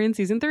Mandalorian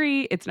season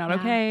 3. It's not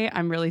okay.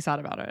 I'm really sad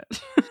about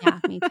it. Yeah,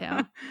 me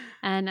too.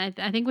 And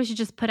I think we should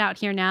just put out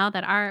here now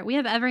that we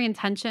have every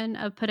intention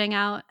of putting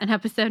out an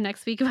episode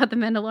next week about The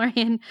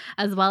Mandalorian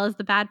as well as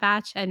The Bad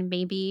Batch and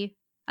maybe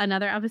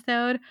another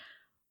episode.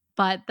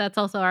 But that's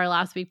also our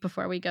last week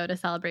before we go to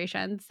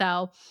Celebration.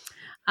 So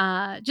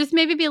just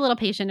maybe be a little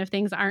patient if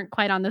things aren't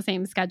quite on the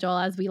same schedule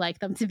as we like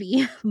them to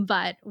be.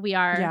 But we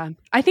are. Yeah.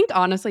 I think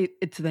honestly,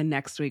 it's the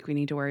next week we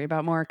need to worry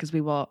about more because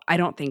I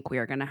don't think we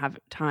are going to have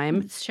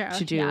time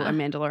to do a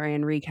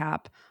Mandalorian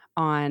recap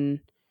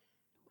on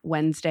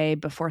Wednesday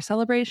before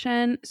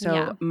Celebration.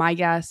 So my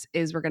guess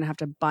is we're going to have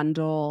to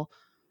bundle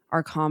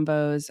our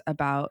combos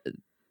about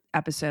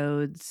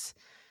episodes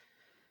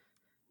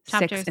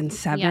Chapters, 6 and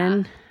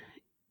 7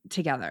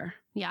 together.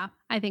 Yeah,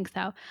 I think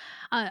so.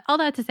 All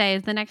that to say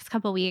is the next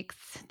couple weeks,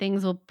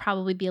 things will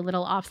probably be a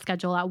little off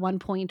schedule at one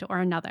point or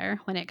another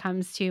when it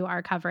comes to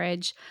our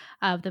coverage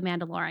of The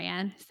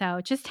Mandalorian.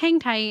 So just hang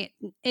tight.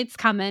 It's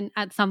coming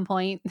at some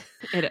point.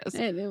 It is.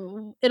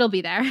 It'll be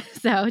there.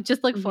 So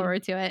just look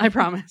forward to it. I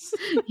promise.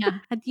 Yeah.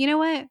 You know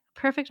what?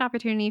 Perfect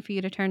opportunity for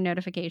you to turn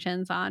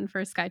notifications on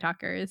for Sky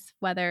Talkers,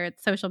 whether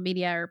it's social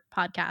media or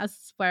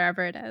podcasts,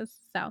 wherever it is.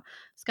 So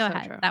just go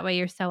ahead. True. That way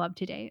you're so up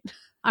to date.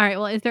 All right.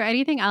 Well, is there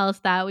anything else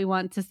that we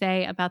want to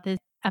say about this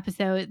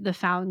episode, The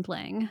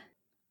Foundling?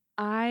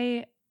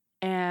 I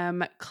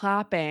am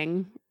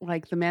clapping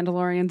like the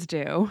Mandalorians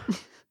do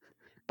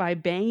by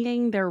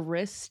banging their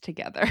wrists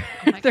together,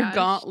 their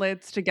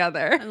gauntlets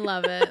together. I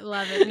love it.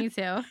 Love it. Me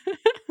too.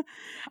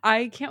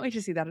 I can't wait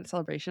to see that at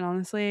Celebration,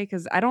 honestly,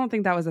 because I don't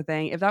think that was a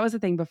thing. If that was a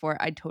thing before,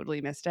 I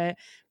totally missed it.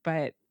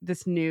 But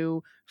this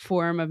new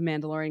form of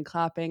Mandalorian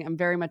clapping, I'm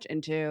very much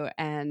into.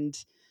 And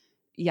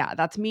yeah,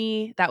 that's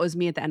me. That was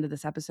me at the end of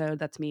this episode.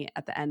 That's me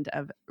at the end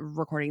of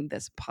recording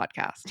this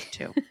podcast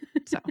too.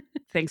 So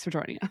thanks for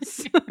joining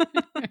us.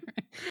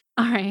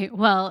 All right.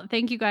 Well,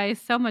 thank you guys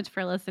so much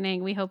for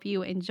listening. We hope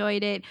you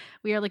enjoyed it.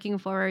 We are looking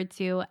forward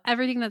to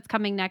everything that's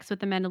coming next with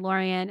The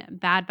Mandalorian,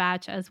 Bad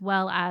Batch, as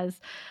well as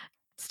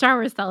Star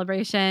Wars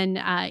Celebration,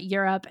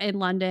 Europe and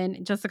London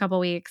in just a couple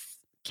weeks.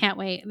 Can't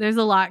wait. There's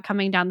a lot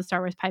coming down the Star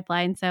Wars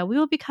pipeline, so we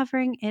will be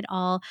covering it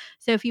all.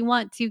 So if you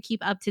want to keep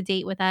up to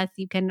date with us,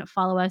 you can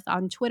follow us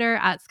on Twitter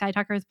at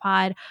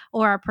SkyTalkersPod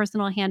or our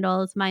personal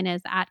handles. Mine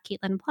is at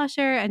Caitlin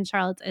Plusher and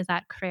Charlotte's is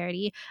at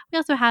Clarity. We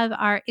also have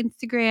our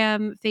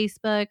Instagram,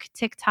 Facebook,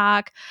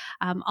 TikTok,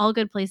 all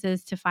good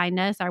places to find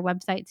us. Our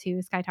website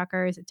too,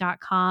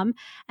 skytalkers.com.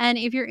 And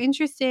if you're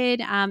interested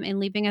in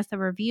leaving us a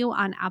review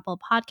on Apple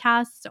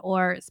Podcasts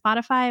or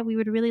Spotify, we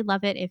would really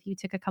love it if you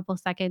took a couple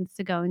seconds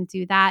to go and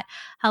do that.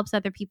 Helps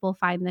other people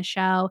find the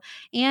show.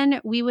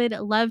 And we would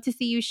love to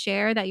see you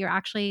share that you're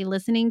actually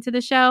listening to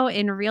the show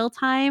in real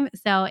time.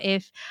 So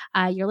if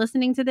you're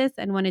listening to this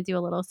and want to do a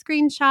little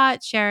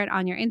screenshot, share it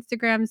on your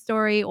Instagram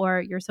story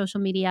or your social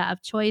media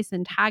of choice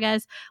and tag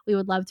us. We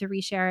would love to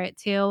reshare it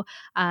too.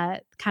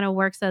 Kind of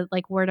works as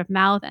like word of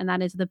mouth. And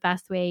that is the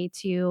best way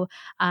to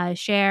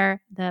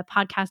share the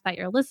podcast that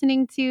you're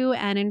listening to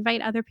and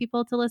invite other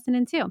people to listen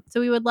in too. So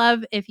we would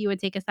love if you would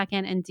take a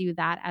second and do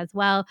that as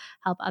well.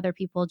 Help other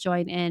people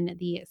join in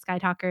the Sky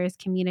Talkers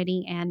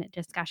community and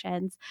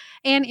discussions.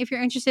 And if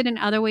you're interested in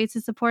other ways to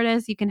support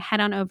us, you can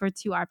head on over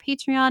to our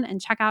Patreon and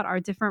check out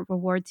our different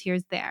reward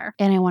tiers there.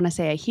 And I want to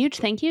say a huge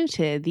thank you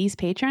to these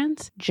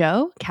patrons: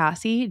 Joe,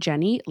 Cassie,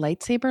 Jenny,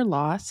 Lightsaber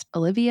Lost,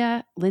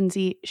 Olivia,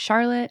 Lindsay,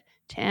 Charlotte,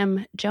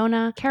 Tim,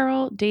 Jonah,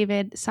 Carol,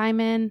 David,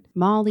 Simon,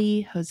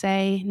 Molly,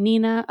 Jose,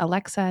 Nina,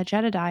 Alexa,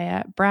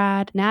 Jedediah,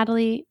 Brad,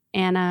 Natalie,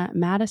 Anna,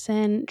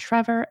 Madison,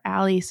 Trevor,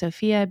 Allie,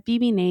 Sophia,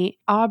 BB Nate,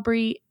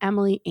 Aubrey,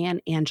 Emily,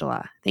 and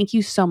Angela. Thank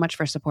you so much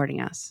for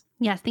supporting us.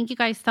 Yes, thank you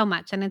guys so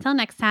much. And until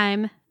next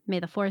time, may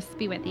the Force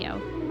be with you.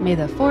 May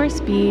the Force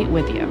be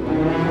with you.